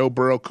Stafford, Joe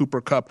Burrow,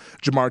 Cooper Kupp,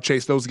 Jamar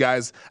Chase, those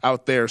guys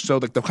out there. So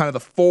the kind of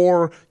the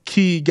 4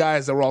 key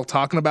guys that we're all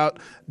talking about,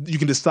 you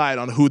can decide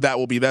on who that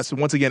will be. That's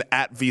once again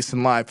at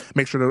VSiN Live.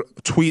 Make sure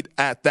to tweet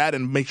at that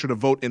and make sure to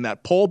vote in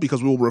that poll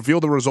because we will reveal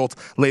the results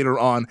later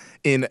on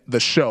in the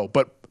show.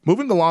 But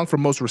moving along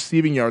from most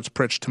receiving yards,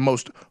 Pritch, to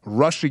most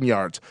rushing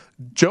yards,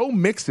 Joe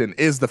Mixon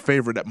is the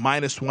favorite at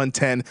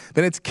 -110.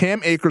 Then it's Cam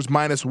Akers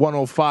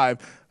 -105.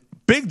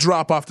 Big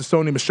drop off to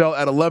Sony Michel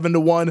at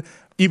 11-1.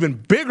 even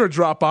bigger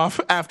drop-off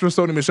after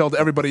Sony Michel to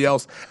everybody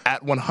else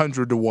at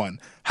 100-1.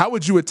 How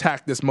would you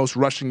attack this most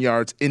rushing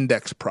yards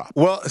index prop?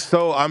 Well,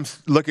 so I'm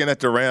looking at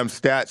the Rams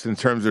stats in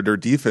terms of their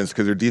defense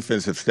because their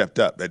defense have stepped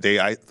up.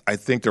 I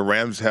think the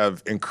Rams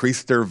have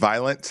increased their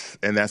violence,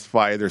 and that's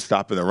why they're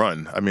stopping the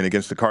run. I mean,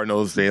 against the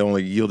Cardinals, they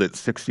only yielded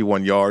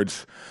 61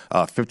 yards,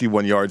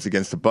 51 yards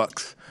against the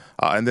Bucs.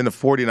 And then the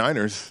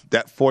 49ers,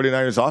 that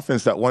 49ers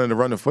offense that wanted to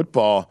run the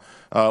football,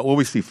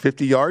 we see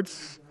 50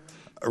 yards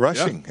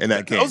rushing in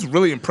that game. That was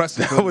really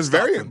impressive. That was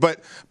very,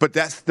 but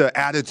that's the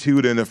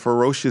attitude and the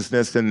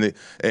ferociousness and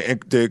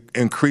the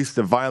increase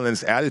the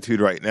violence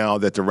attitude right now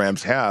that the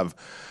Rams have.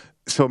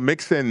 So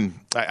Mixon,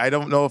 I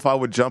don't know if I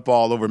would jump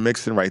all over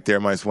Mixon right there,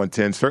 minus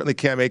 110. Certainly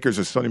Cam Akers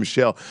or Sony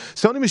Michel.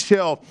 Sony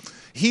Michel,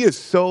 he is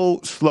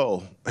so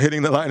slow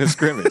hitting the line of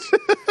scrimmage.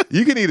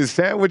 You can eat a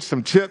sandwich,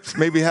 some chips,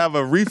 maybe have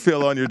a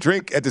refill on your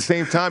drink at the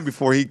same time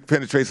before he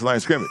penetrates the line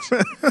of scrimmage.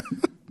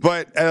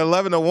 But at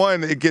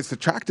 11-1, it gets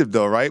attractive,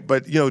 though, right?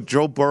 But,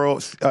 Joe Burrow,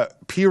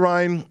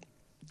 Pirine.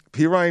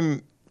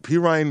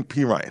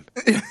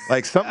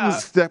 Like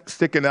something's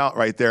sticking out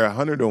right there,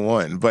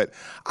 100-1. But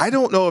I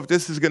don't know if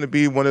this is going to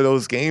be one of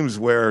those games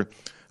where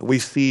we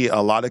see a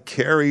lot of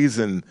carries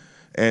and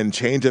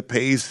change of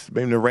pace. I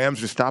mean, the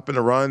Rams are stopping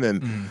the run.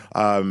 And,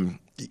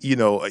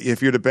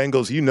 if you're the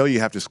Bengals, you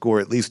have to score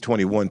at least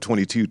 21,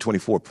 22,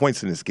 24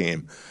 points in this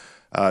game.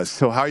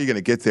 So how are you going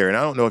to get there? And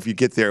I don't know if you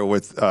get there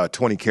with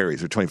 20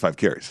 carries or 25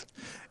 carries.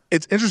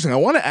 It's interesting. I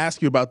want to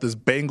ask you about this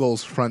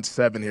Bengals front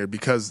seven here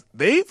because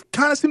they've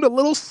kind of seemed a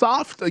little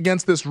soft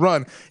against this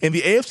run. In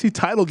the AFC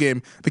title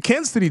game, the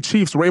Kansas City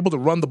Chiefs were able to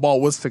run the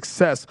ball with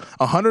success,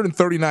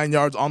 139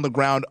 yards on the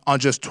ground on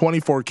just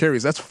 24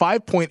 carries. That's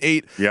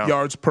 5.8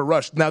 yards per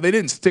rush. Now, they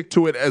didn't stick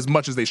to it as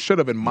much as they should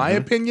have, in my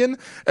opinion,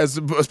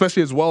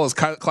 especially as well as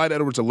Clyde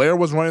Edwards-Helaire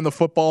was running the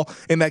football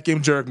in that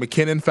game. Jerick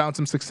McKinnon found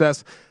some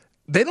success.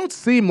 They don't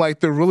seem like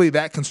they're really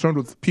that concerned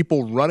with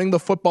people running the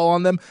football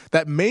on them.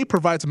 That may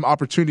provide some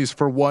opportunities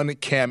for one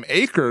Cam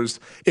Akers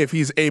if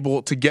he's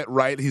able to get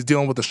right. He's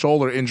dealing with a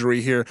shoulder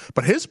injury here.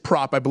 But his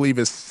prop, I believe,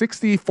 is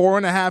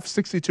 64.5,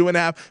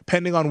 62.5,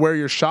 depending on where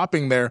you're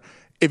shopping there.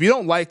 If you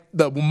don't like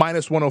the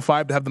minus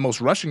 105 to have the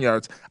most rushing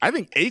yards, I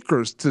think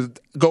Akers to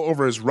go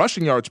over his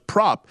rushing yards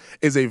prop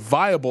is a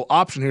viable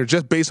option here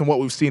just based on what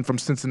we've seen from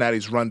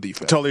Cincinnati's run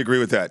defense. Totally agree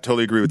with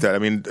that. I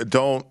mean,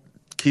 don't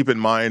keep in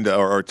mind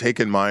or take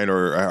in mind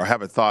or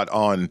have a thought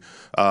on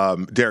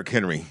Derrick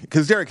Henry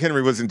because Derrick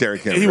Henry wasn't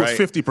Derrick Henry. He was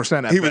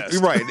 50% at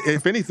best. Right.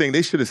 If anything,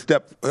 they should have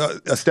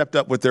stepped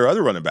up with their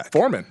other running back.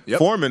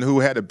 Foreman,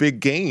 who had a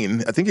big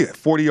gain. I think he had a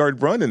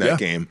 40-yard run in that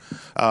game.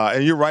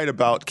 And you're right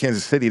about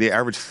Kansas City. They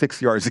averaged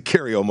 6 yards a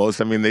carry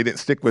almost. I mean, they didn't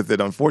stick with it,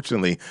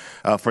 unfortunately,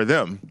 for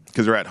them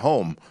because they're at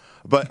home.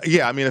 But,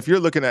 if you're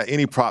looking at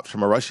any props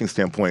from a rushing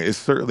standpoint, it's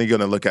certainly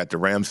going to look at the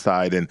Rams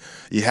side. And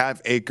you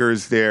have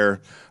Akers there.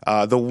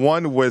 The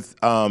one with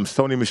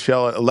Sony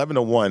Michel at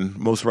 11-1,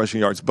 most rushing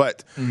yards.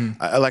 But,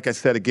 like I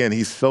said, again,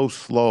 he's so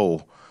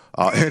slow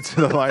into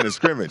the line of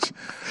scrimmage.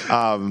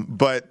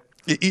 But,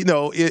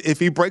 if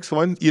he breaks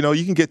one, you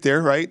can get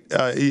there, right?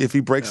 If he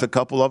breaks a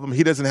couple of them,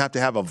 he doesn't have to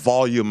have a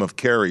volume of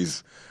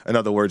carries. In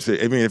other words,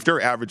 if they're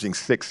averaging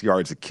 6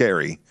 yards a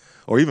carry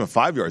or even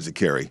 5 yards a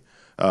carry,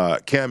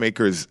 Cam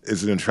Akers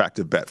is an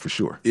attractive bet for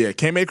sure. Yeah,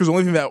 Cam Akers, the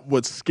only thing that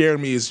would scare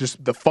me is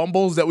just the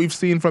fumbles that we've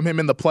seen from him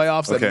in the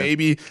playoffs, that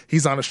maybe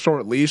he's on a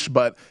short leash,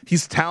 but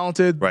he's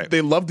talented. Right.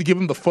 They love to give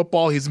him the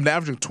football. He's been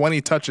averaging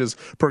 20 touches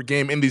per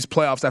game in these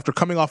playoffs after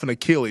coming off an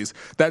Achilles.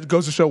 That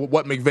goes to show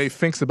what McVay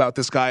thinks about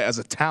this guy as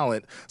a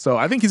talent. So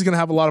I think he's going to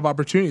have a lot of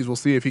opportunities. We'll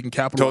see if he can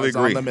capitalize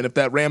on them. And if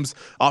that Rams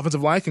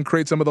offensive line can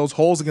create some of those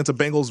holes against a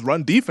Bengals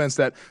run defense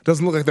that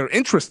doesn't look like they're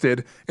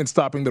interested in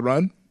stopping the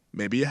run,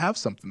 maybe you have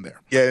something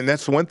there. Yeah, and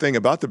that's one thing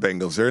about the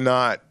Bengals. They're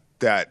not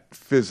that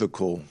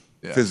physical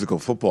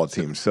football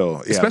team.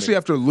 So especially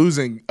after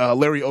losing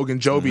Larry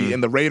Ogunjobi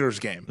in the Raiders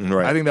game.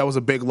 Right. I think that was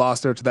a big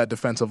loss there to that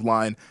defensive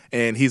line,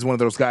 and he's one of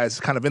those guys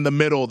kind of in the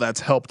middle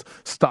that's helped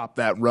stop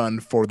that run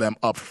for them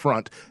up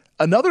front.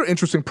 Another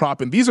interesting prop,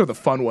 and these are the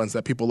fun ones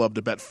that people love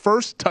to bet,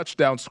 first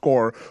touchdown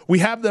scorer. We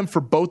have them for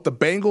both the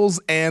Bengals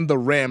and the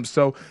Rams.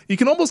 So you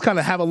can almost kind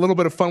of have a little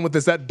bit of fun with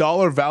this, that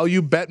dollar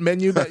value bet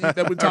menu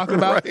that we're talking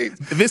about. Right.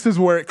 This is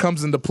where it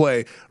comes into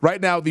play.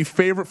 Right now, the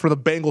favorite for the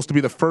Bengals to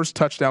be the first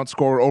touchdown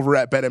scorer over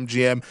at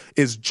BetMGM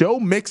is Joe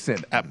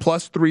Mixon at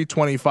plus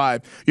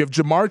 325. You have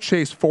Jamar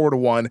Chase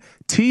 4-1,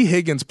 T.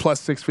 Higgins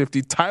plus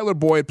 650, Tyler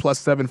Boyd plus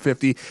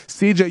 750,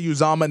 CJ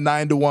Uzomah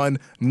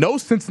 9-1. No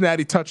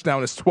Cincinnati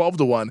touchdown is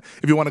 12-1.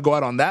 If you want to go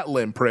out on that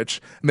limb, Pritch.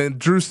 And then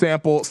Drew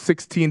Sample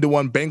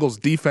 16-1, Bengals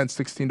defense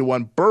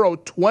 16-1, Burrow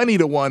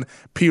 20-1,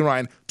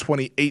 Pirine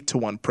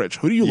 28-1. Pritch,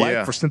 who do you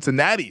like for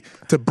Cincinnati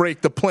to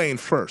break the plane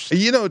first?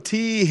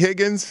 T.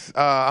 Higgins.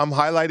 I'm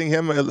highlighting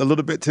him a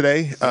little bit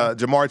today.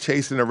 Jamar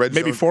Chase in the red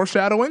zone. Maybe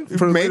foreshadowing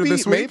for later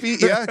this week? Maybe,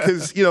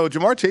 because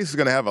Jamar Chase is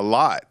going to have a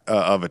lot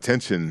of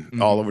attention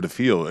all over the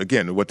field.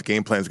 Again, what the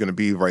game plan is going to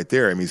be right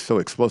there. I mean, he's so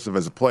explosive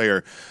as a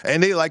player,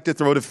 and they like to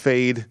throw the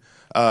fade.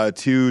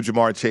 to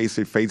Jamar Chase,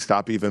 a fade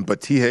stop even.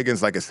 But T.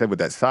 Higgins, like I said, with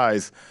that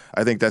size,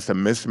 I think that's a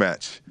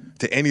mismatch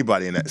to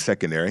anybody in that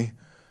secondary.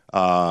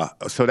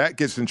 So that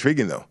gets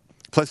intriguing, though.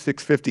 Plus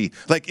 650.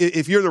 Like,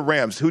 if you're the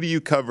Rams, who do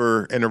you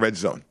cover in the red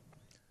zone?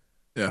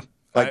 Yeah.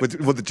 Like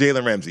with the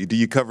Jalen Ramsey, do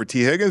you cover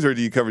T. Higgins or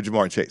do you cover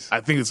Jamar Chase? I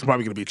think it's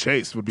probably going to be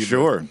Chase. Would be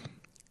sure.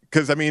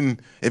 Because, I mean,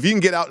 if you can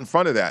get out in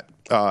front of that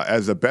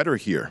as a bettor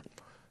here,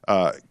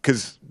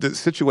 because the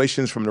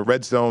situations from the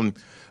red zone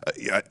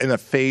in a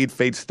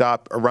fade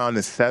stop around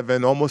the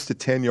 7, almost the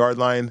 10-yard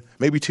line,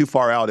 maybe too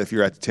far out if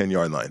you're at the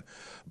 10-yard line.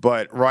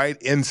 But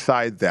right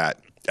inside that,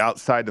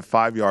 outside the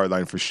 5-yard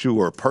line for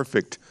sure,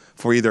 perfect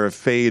for either a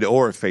fade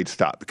or a fade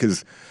stop.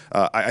 Because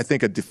I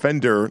think a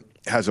defender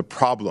has a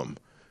problem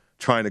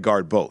trying to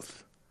guard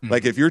both. Mm-hmm.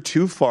 Like if you're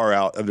too far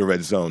out of the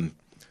red zone,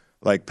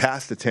 like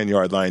past the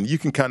 10-yard line, you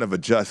can kind of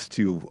adjust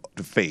to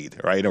the fade,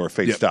 right, or a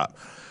fade stop.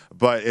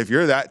 But if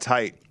you're that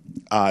tight,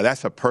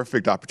 that's a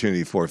perfect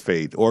opportunity for a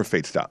fade or a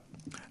fade stop.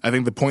 I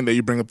think the point that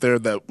you bring up there,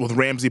 that with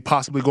Ramsey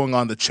possibly going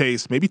on the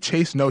Chase, maybe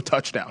Chase no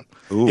touchdown.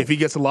 Ooh. If he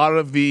gets a lot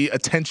of the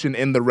attention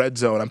in the red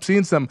zone. I'm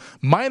seeing some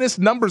minus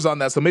numbers on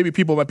that, so maybe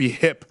people might be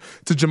hip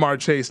to Jamar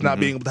Chase not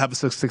being able to have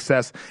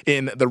success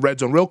in the red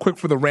zone. Real quick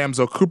for the Rams,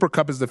 though, Cooper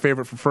Kupp is the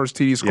favorite for first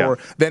TD score,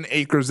 then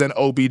Akers, then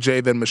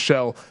OBJ, then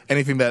Michelle.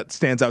 Anything that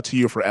stands out to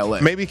you for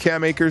LA? Maybe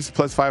Cam Akers,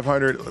 plus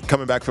 500,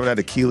 coming back from that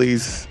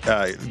Achilles.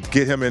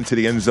 Get him into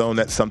the end zone.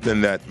 That's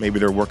something that maybe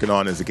they're working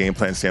on as a game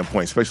plan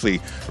standpoint,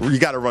 especially you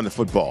got to run the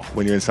football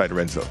when you're inside the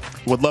red zone.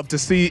 Would love to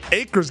see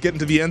Akers get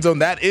into the end zone.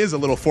 That is a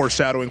little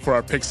foreshadowing for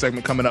our pick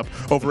segment coming up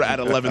over at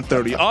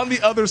 11:30. On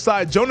the other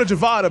side, Jonah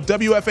Javad of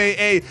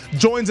WFAA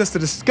joins us to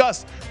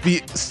discuss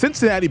the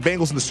Cincinnati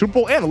Bengals in the Super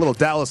Bowl and a little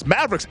Dallas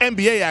Mavericks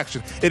NBA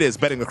action. It is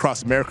Betting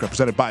Across America,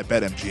 presented by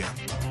BetMGM.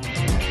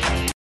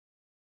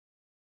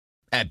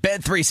 At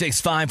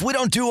Bet365, we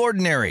don't do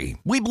ordinary.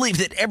 We believe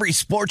that every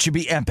sport should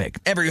be epic.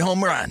 Every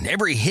home run,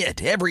 every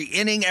hit, every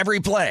inning, every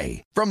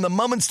play. From the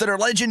moments that are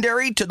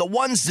legendary to the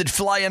ones that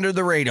fly under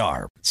the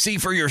radar. See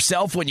for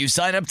yourself when you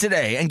sign up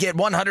today and get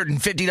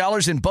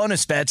 $150 in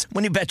bonus bets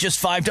when you bet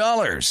just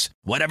 $5.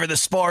 Whatever the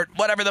sport,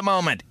 whatever the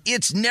moment,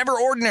 it's never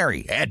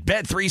ordinary at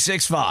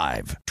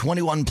Bet365.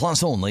 21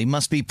 plus only.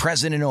 Must be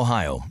present in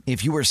Ohio.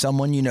 If you or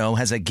someone you know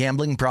has a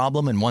gambling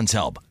problem and wants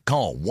help,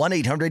 call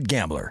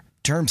 1-800-GAMBLER.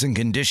 Terms and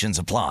conditions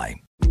apply.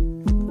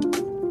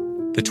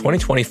 The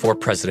 2024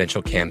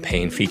 presidential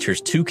campaign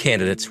features two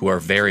candidates who are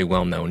very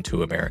well known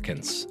to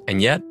Americans.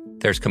 And yet,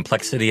 there's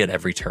complexity at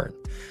every turn.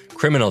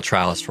 Criminal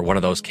trials for one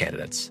of those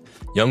candidates.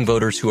 Young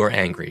voters who are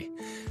angry.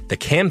 The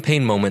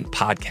Campaign Moment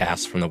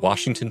podcast from the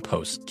Washington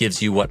Post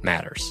gives you what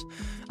matters.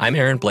 I'm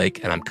Aaron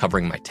Blake, and I'm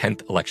covering my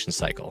 10th election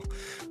cycle.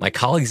 My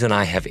colleagues and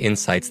I have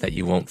insights that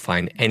you won't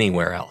find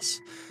anywhere else.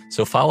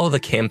 So follow The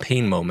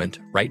Campaign Moment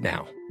right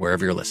now,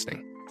 wherever you're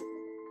listening.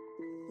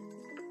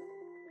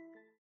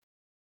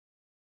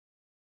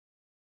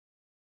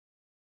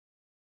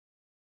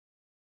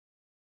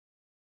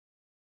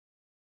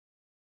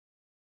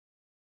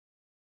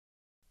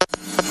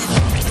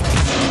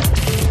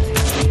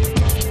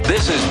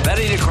 This is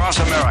Betting Across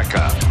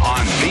America on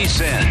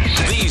VSiN,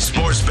 the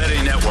Sports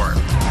Betting Network.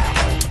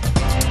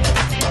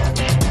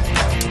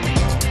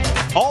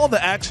 All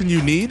the action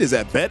you need is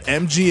at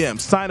BetMGM.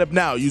 Sign up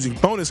now using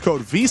bonus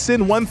code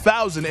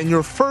VSiN1000 and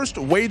your first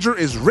wager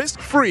is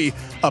risk-free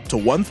up to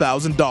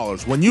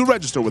 $1,000. When you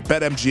register with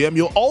BetMGM,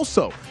 you'll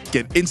also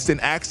get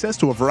instant access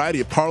to a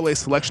variety of parlay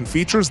selection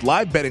features,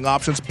 live betting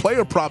options,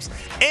 player props,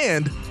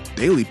 and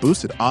daily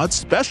boosted odds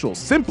specials.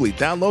 Simply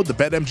download the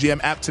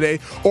BetMGM app today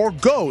or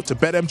go to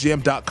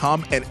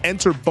BetMGM.com and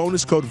enter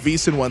bonus code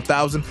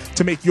VSiN1000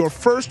 to make your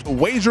first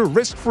wager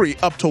risk-free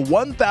up to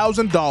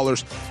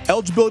 $1,000.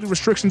 Eligibility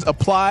restrictions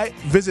apply.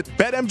 Visit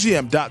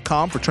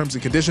BetMGM.com for terms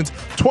and conditions.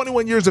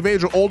 21 years of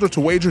age or older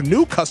to wager.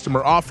 New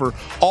customer offer.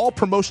 All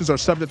promotions are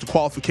subject to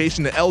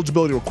qualification and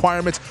eligibility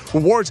requirements.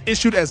 Rewards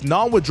issued as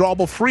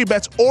non-withdrawable free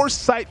bets or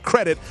site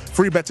credit.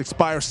 Free bets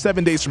expire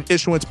 7 days from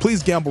issuance.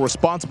 Please gamble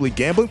responsibly.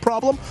 Gambling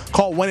problem?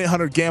 Call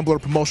 1-800-GAMBLER.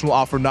 Promotional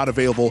offer not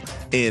available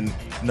in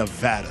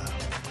Nevada.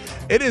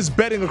 It is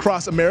Betting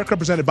Across America,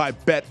 presented by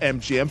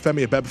BetMGM.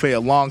 Femi Abebefe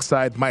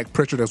alongside Mike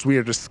Pritchard as we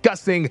are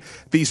discussing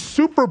the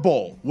Super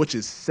Bowl, which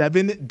is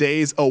 7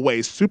 days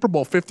away. Super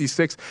Bowl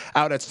 56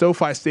 out at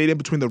SoFi Stadium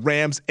between the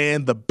Rams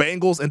and the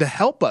Bengals. And to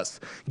help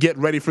us get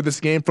ready for this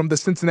game from the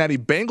Cincinnati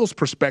Bengals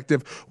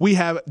perspective, we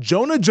have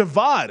Jonah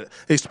Javad,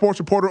 a sports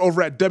reporter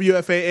over at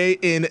WFAA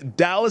in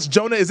Dallas.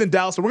 Jonah is in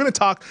Dallas, so we're going to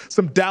talk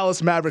some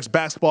Dallas Mavericks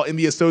basketball in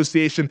the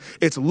association.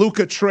 It's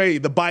Luka Trey,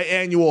 the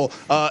biannual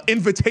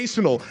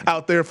invitational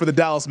out there for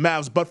the Dallas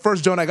Mavs. But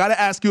first, Jonah, I got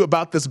to ask you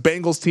about this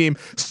Bengals team.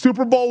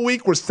 Super Bowl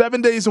week, we're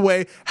 7 days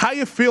away. How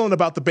you feeling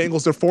about the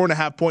Bengals? They're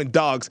 4.5-point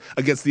dogs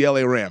against the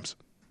LA Rams.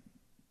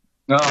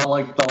 No,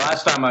 like the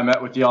last time I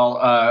met with y'all,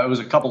 it was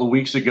a couple of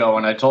weeks ago,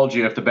 and I told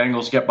you if the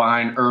Bengals get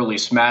behind early,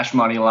 smash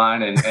money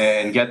line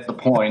and get the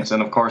points,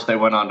 and of course they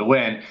went on to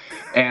win.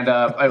 And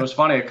it was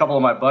funny, a couple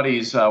of my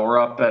buddies were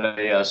up at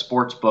a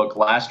sports book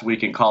last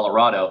week in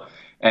Colorado,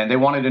 and they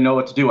wanted to know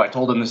what to do. I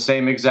told them the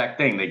same exact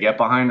thing. They get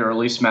behind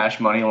early, smash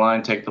money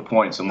line, take the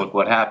points, and look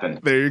what happened.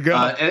 There you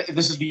go.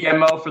 This is the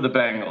MO for the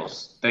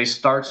Bengals. They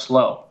start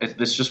slow.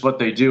 It's just what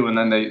they do, and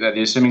then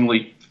they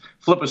seemingly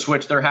flip a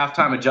switch. Their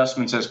halftime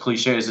adjustments, as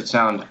cliche as it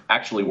sounds,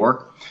 actually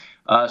work.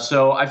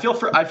 So I feel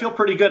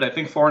pretty good. I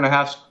think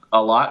 4.5's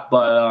a lot,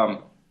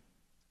 but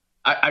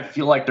I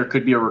feel like there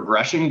could be a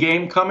regression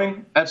game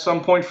coming at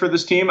some point for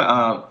this team.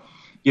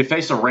 You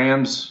face a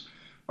Rams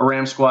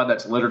squad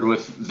that's littered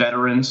with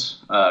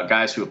veterans,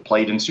 guys who have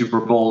played in Super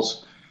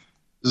Bowls.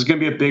 This is going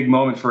to be a big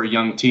moment for a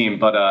young team,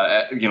 but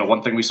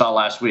one thing we saw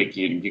last week,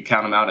 you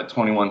count them out at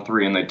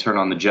 21-3 and they turn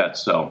on the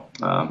Jets. So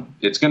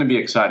it's going to be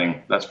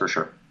exciting, that's for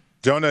sure.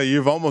 Jonah,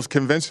 you've almost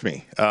convinced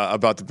me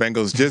about the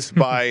Bengals just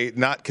by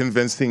not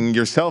convincing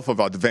yourself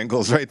about the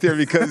Bengals right there,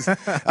 because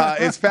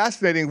it's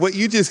fascinating. What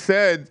you just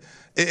said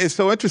is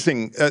so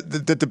interesting, that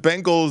the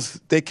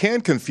Bengals, they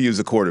can confuse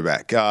a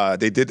quarterback.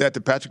 They did that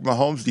to Patrick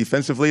Mahomes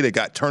defensively. They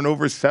got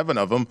turnovers, 7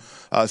 of them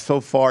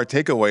so far,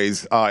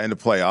 takeaways in the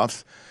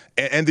playoffs.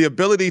 And the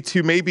ability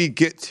to maybe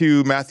get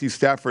to Matthew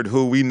Stafford,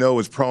 who we know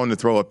is prone to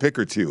throw a pick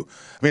or two.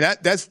 I mean,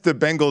 that's the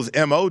Bengals'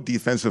 MO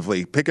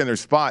defensively, picking their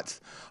spots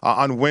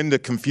on when to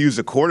confuse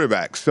a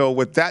quarterback. So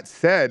with that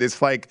said,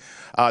 it's like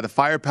the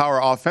firepower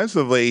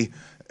offensively,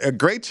 a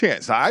great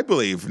chance, I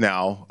believe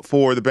now,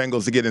 for the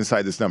Bengals to get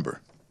inside this number.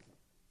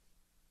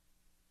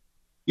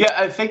 Yeah,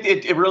 I think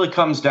it really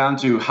comes down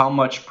to how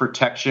much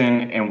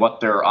protection and what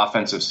their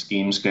offensive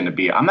scheme is going to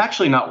be. I'm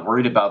actually not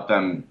worried about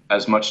them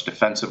as much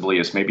defensively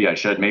as maybe I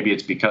should. Maybe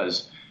it's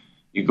because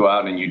you go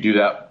out and you do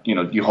that,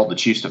 you hold the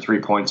Chiefs to 3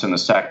 points in the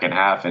second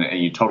half and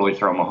you totally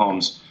throw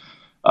Mahomes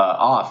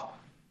off.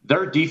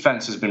 Their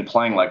defense has been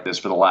playing like this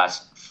for the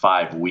last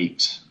 5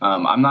 weeks.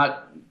 I'm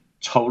not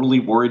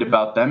totally worried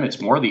about them. It's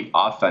more the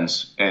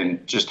offense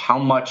and just how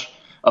much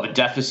of a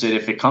deficit,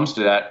 if it comes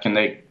to that, can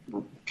they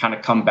kind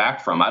of come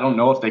back from. I don't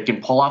know if they can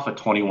pull off a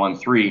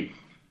 21-3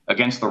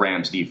 against the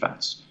Rams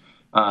defense.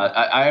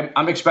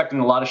 I'm expecting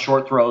a lot of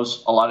short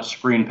throws, a lot of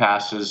screen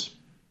passes,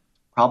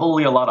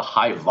 probably a lot of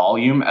high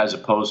volume as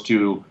opposed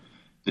to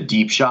the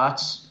deep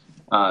shots.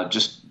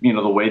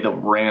 The way the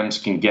Rams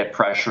can get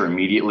pressure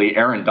immediately.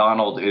 Aaron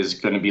Donald is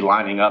going to be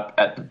lining up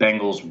at the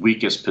Bengals'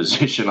 weakest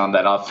position on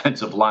that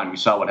offensive line. We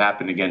saw what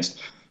happened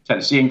against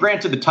Tennessee. And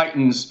granted, the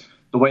Titans,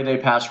 the way they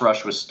pass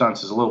rush with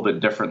stunts is a little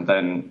bit different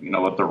than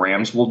what the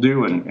Rams will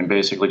do and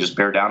basically just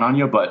bear down on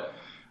you. But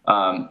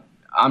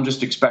I'm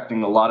just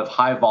expecting a lot of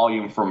high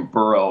volume from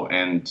Burrow,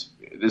 and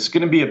it's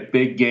going to be a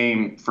big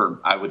game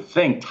for, I would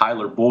think,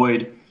 Tyler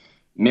Boyd,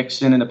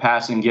 Mixon in the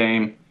passing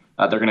game.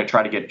 They're going to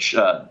try to get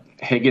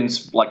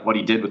Higgins like what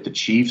he did with the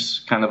Chiefs,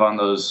 kind of on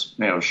those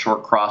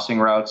short crossing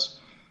routes.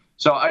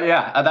 So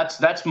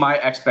that's my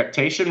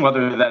expectation.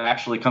 Whether that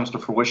actually comes to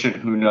fruition,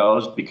 who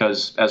knows?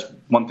 Because as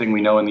one thing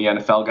we know in the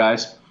NFL,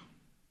 guys,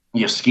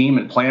 you scheme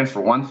and plan for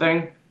one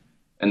thing,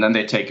 and then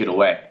they take it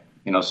away.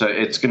 So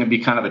it's going to be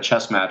kind of a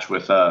chess match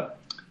with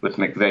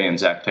McVay and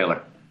Zach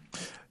Taylor.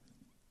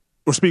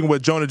 We're speaking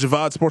with Jonah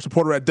Javad, sports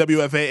reporter at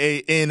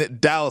WFAA in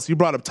Dallas. You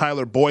brought up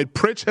Tyler Boyd.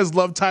 Pritch has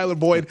loved Tyler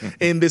Boyd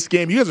in this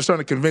game. You guys are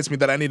starting to convince me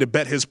that I need to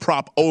bet his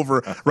prop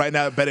over right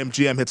now.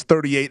 BetMGM hits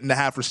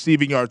 38.5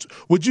 receiving yards.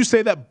 Would you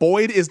say that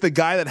Boyd is the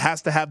guy that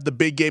has to have the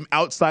big game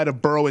outside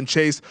of Burrow and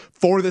Chase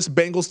for this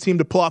Bengals team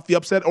to pull off the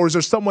upset, or is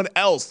there someone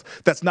else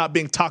that's not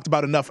being talked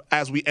about enough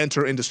as we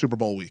enter into Super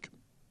Bowl week?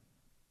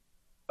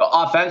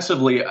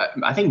 Offensively,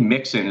 I think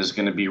Mixon is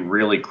going to be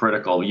really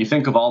critical. You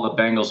think of all the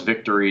Bengals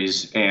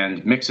victories,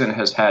 and Mixon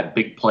has had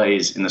big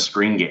plays in the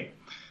screen game.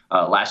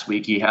 Last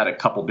week, he had a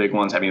couple big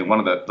ones. I mean,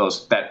 one of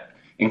that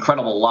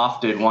incredible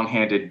lofted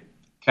one-handed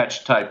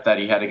catch type that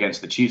he had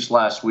against the Chiefs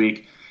last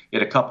week. He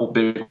had a couple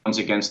big ones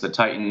against the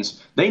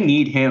Titans. They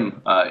need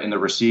him in the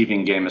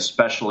receiving game,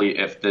 especially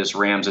if this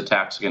Rams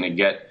attack is going to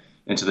get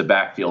into the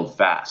backfield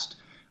fast.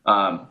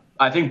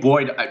 I think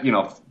Boyd,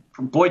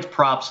 Boyd's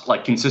props,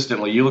 like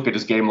consistently, you look at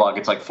his game log,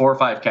 it's like 4 or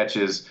 5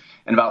 catches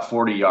and about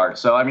 40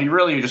 yards. So, I mean,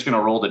 really, you're just going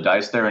to roll the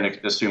dice there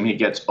and assume he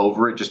gets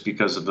over it just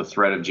because of the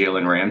threat of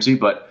Jalen Ramsey.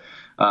 But,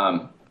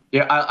 I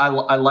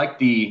like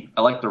the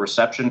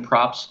reception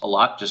props a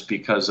lot just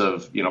because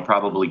of,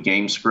 probably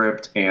game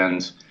script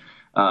and,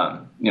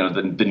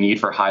 the need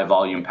for high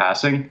volume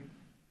passing.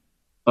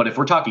 But if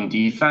we're talking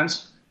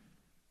defense,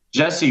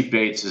 Jesse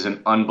Bates is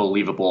an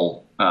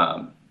unbelievable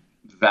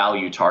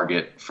value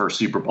target for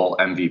Super Bowl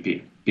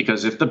MVP.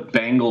 Because if the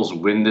Bengals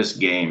win this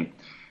game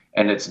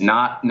and it's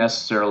not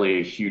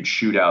necessarily a huge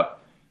shootout,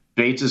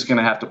 Bates is going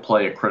to have to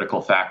play a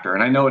critical factor.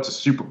 And I know it's a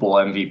Super Bowl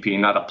MVP,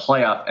 not a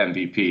playoff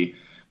MVP,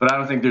 but I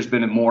don't think there's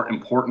been a more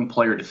important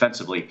player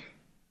defensively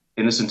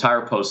in this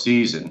entire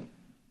postseason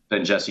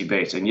than Jesse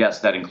Bates. And yes,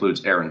 that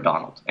includes Aaron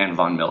Donald and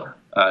Von Miller.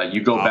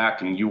 You go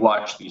back and you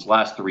watch these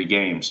last 3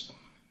 games.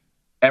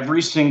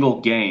 Every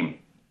single game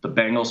the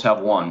Bengals have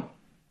won,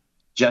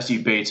 Jesse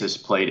Bates has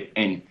played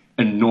an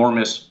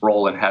enormous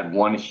role and had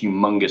one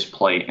humongous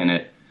play in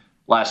it.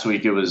 Last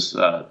week it was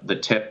the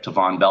tip to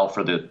Von Bell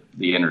for the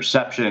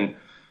interception.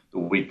 The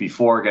week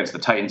before against the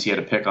Titans, he had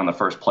a pick on the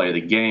first play of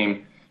the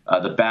game.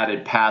 the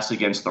batted pass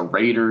against the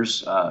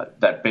Raiders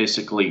that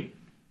basically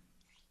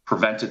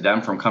prevented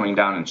them from coming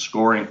down and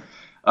scoring.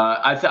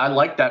 I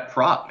like that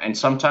prop. And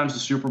sometimes the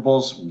Super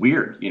Bowl's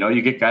weird.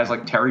 You get guys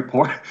like Terry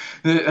Porter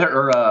that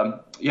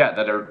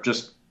are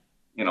just,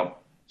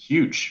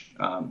 huge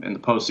in the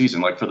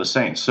postseason, like for the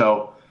Saints.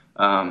 So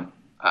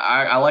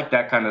I like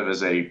that kind of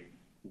as a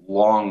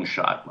long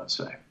shot, let's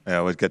say.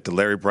 Yeah, we'd get the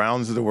Larry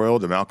Browns of the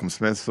world, the Malcolm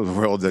Smiths of the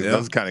world,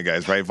 those kind of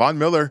guys, right? Von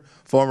Miller,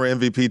 former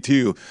MVP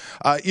too.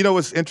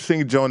 What's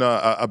interesting,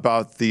 Jonah,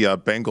 about the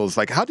Bengals,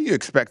 like how do you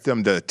expect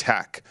them to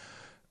attack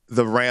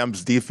the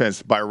Rams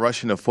defense by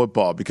rushing the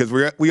football? Because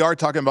we are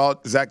talking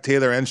about Zach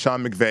Taylor and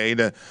Sean McVay,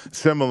 the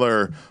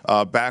similar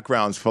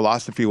backgrounds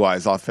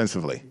philosophy-wise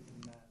offensively.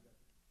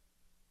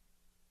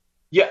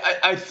 Yeah,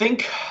 I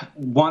think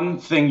one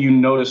thing you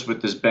notice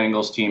with this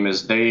Bengals team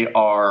is they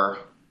are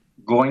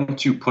going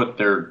to put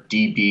their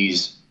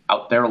DBs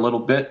out there a little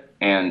bit.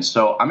 And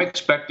so I'm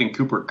expecting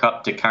Cooper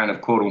Kupp to kind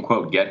of quote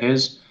unquote get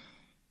his.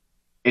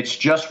 It's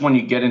just when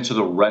you get into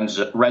the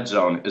red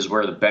zone is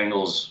where the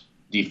Bengals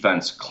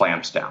defense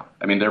clamps down.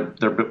 I mean, they've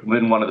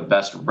been one of the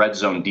best red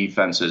zone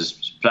defenses,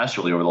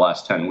 especially over the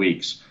last 10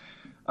 weeks.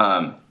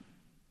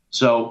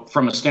 So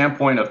from a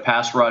standpoint of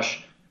pass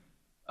rush,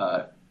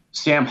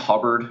 Sam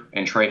Hubbard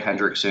and Trey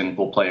Hendrickson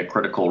will play a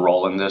critical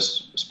role in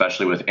this,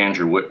 especially with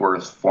Andrew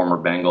Whitworth, former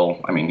Bengal.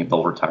 I mean,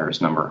 they'll retire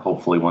his number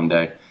hopefully one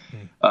day.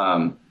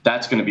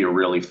 That's going to be a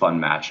really fun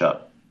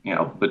matchup,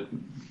 but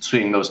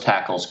seeing those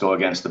tackles go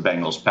against the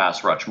Bengals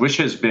pass rush, which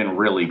has been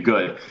really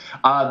good.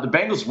 The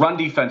Bengals run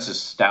defense is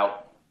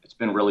stout. It's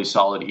been really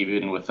solid,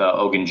 even with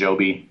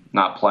Ogunjobi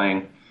not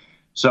playing.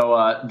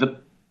 So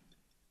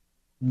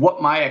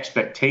what my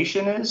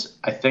expectation is,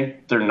 I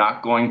think they're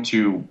not going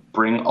to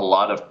bring a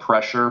lot of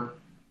pressure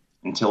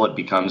until it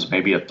becomes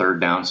maybe a third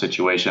down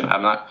situation.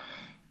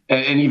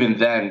 And even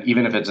then,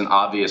 even if it's an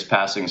obvious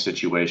passing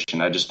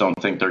situation, I just don't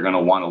think they're going to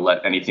want to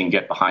let anything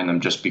get behind them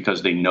just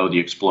because they know the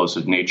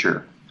explosive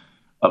nature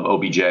of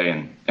OBJ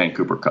and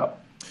Cooper Kupp.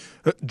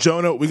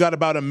 Jonah, we got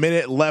about a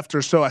minute left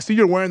or so. I see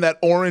you're wearing that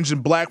orange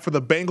and black for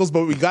the Bengals,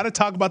 but we got to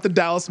talk about the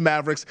Dallas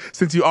Mavericks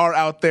since you are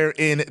out there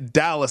in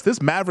Dallas.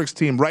 This Mavericks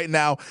team right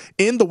now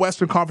in the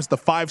Western Conference, the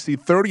 5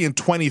 seed,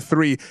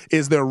 30-23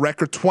 is their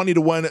record,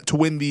 20-1 to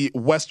win the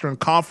Western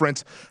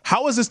Conference.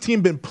 How has this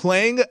team been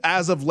playing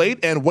as of late,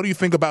 and what do you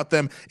think about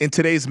them in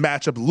today's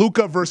matchup?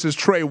 Luka versus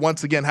Trey,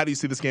 once again, how do you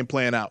see this game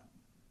playing out?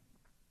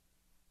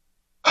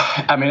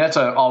 I mean, that's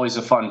always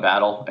a fun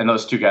battle, and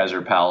those two guys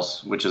are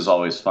pals, which is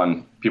always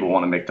fun. People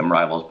want to make them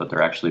rivals, but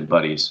they're actually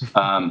buddies.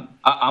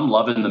 I'm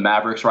loving the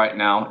Mavericks right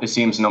now. It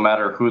seems no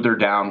matter who they're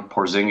down,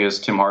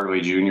 Porzingis, Tim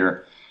Hardaway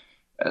Jr.,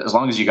 as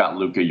long as you got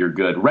Luka, you're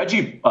good.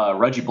 Reggie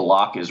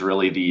Bullock is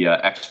really the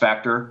X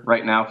factor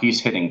right now.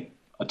 He's hitting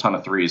a ton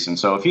of threes, and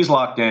so if he's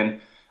locked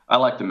in, I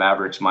like the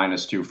Mavericks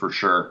 -2 for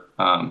sure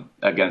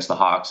against the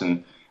Hawks,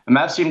 and the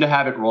Mavs seem to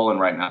have it rolling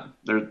right now.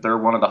 They're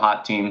one of the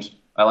hot teams.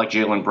 I like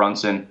Jalen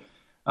Brunson.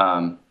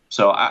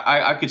 So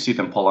I could see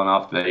them pulling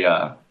off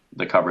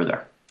the cover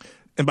there.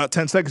 In about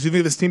 10 seconds, do you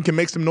think this team can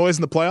make some noise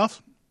in the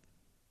playoffs?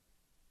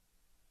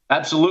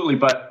 Absolutely,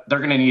 but they're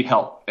going to need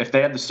help. If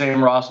they have the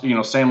same roster,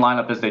 same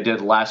lineup as they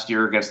did last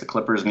year against the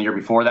Clippers and the year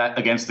before that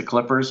against the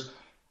Clippers,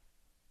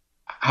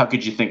 how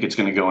could you think it's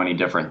going to go any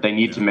different? They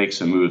need to make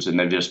some moves, and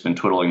they've just been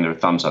twiddling their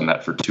thumbs on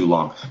that for too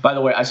long. By the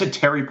way, I said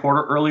Terry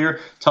Porter earlier.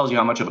 Tells you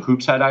how much of a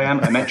hoops head I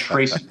am. I meant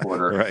Tracy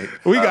Porter. Right.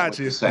 We got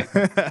you.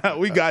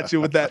 We got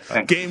you with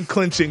that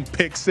game-clinching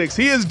pick six.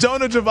 He is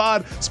Jonah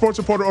Javad, sports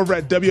reporter over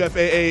at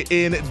WFAA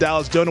in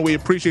Dallas. Jonah, we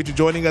appreciate you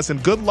joining us,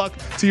 and good luck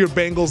to your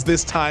Bengals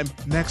this time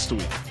next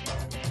week.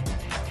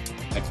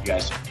 Thank you,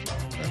 guys.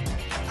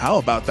 How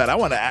about that? I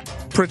want to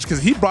Pritch,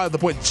 because he brought up the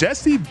point.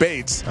 Jesse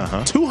Bates,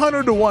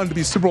 200-1 to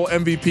be Super Bowl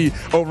MVP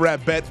over at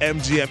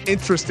BetMGM.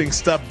 Interesting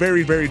stuff.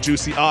 Very, very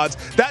juicy odds.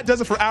 That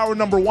does it for hour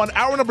number one.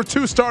 Hour number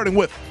two, starting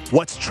with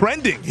what's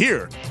trending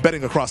here,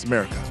 betting across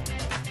America.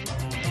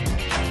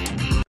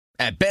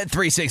 At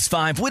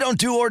Bet365, we don't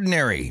do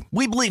ordinary.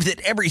 We believe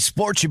that every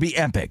sport should be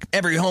epic.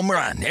 Every home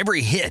run,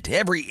 every hit,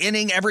 every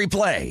inning, every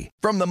play.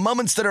 From the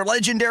moments that are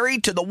legendary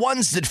to the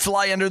ones that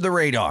fly under the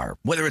radar.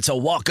 Whether it's a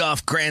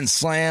walk-off grand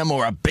slam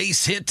or a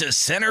base hit to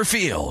center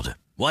field.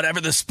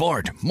 Whatever the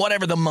sport,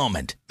 whatever the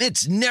moment.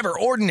 It's never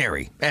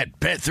ordinary at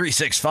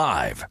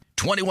Bet365.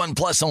 21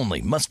 plus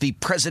only. Must be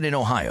present in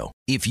Ohio.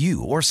 If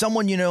you or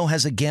someone you know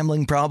has a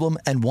gambling problem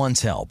and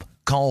wants help,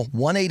 call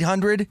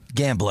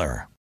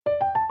 1-800-GAMBLER.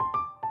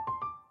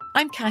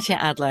 I'm Katya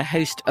Adler,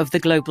 host of The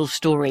Global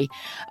Story.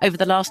 Over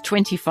the last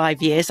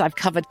 25 years, I've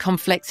covered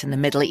conflicts in the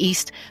Middle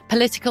East,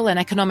 political and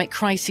economic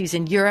crises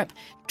in Europe,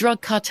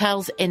 drug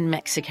cartels in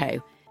Mexico.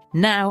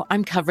 Now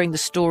I'm covering the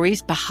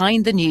stories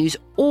behind the news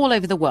all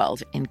over the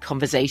world in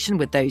conversation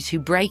with those who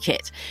break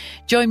it.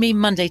 Join me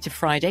Monday to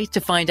Friday to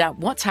find out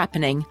what's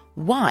happening,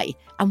 why,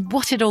 and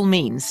what it all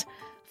means.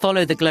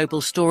 Follow The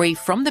Global Story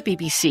from the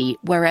BBC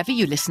wherever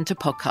you listen to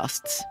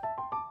podcasts.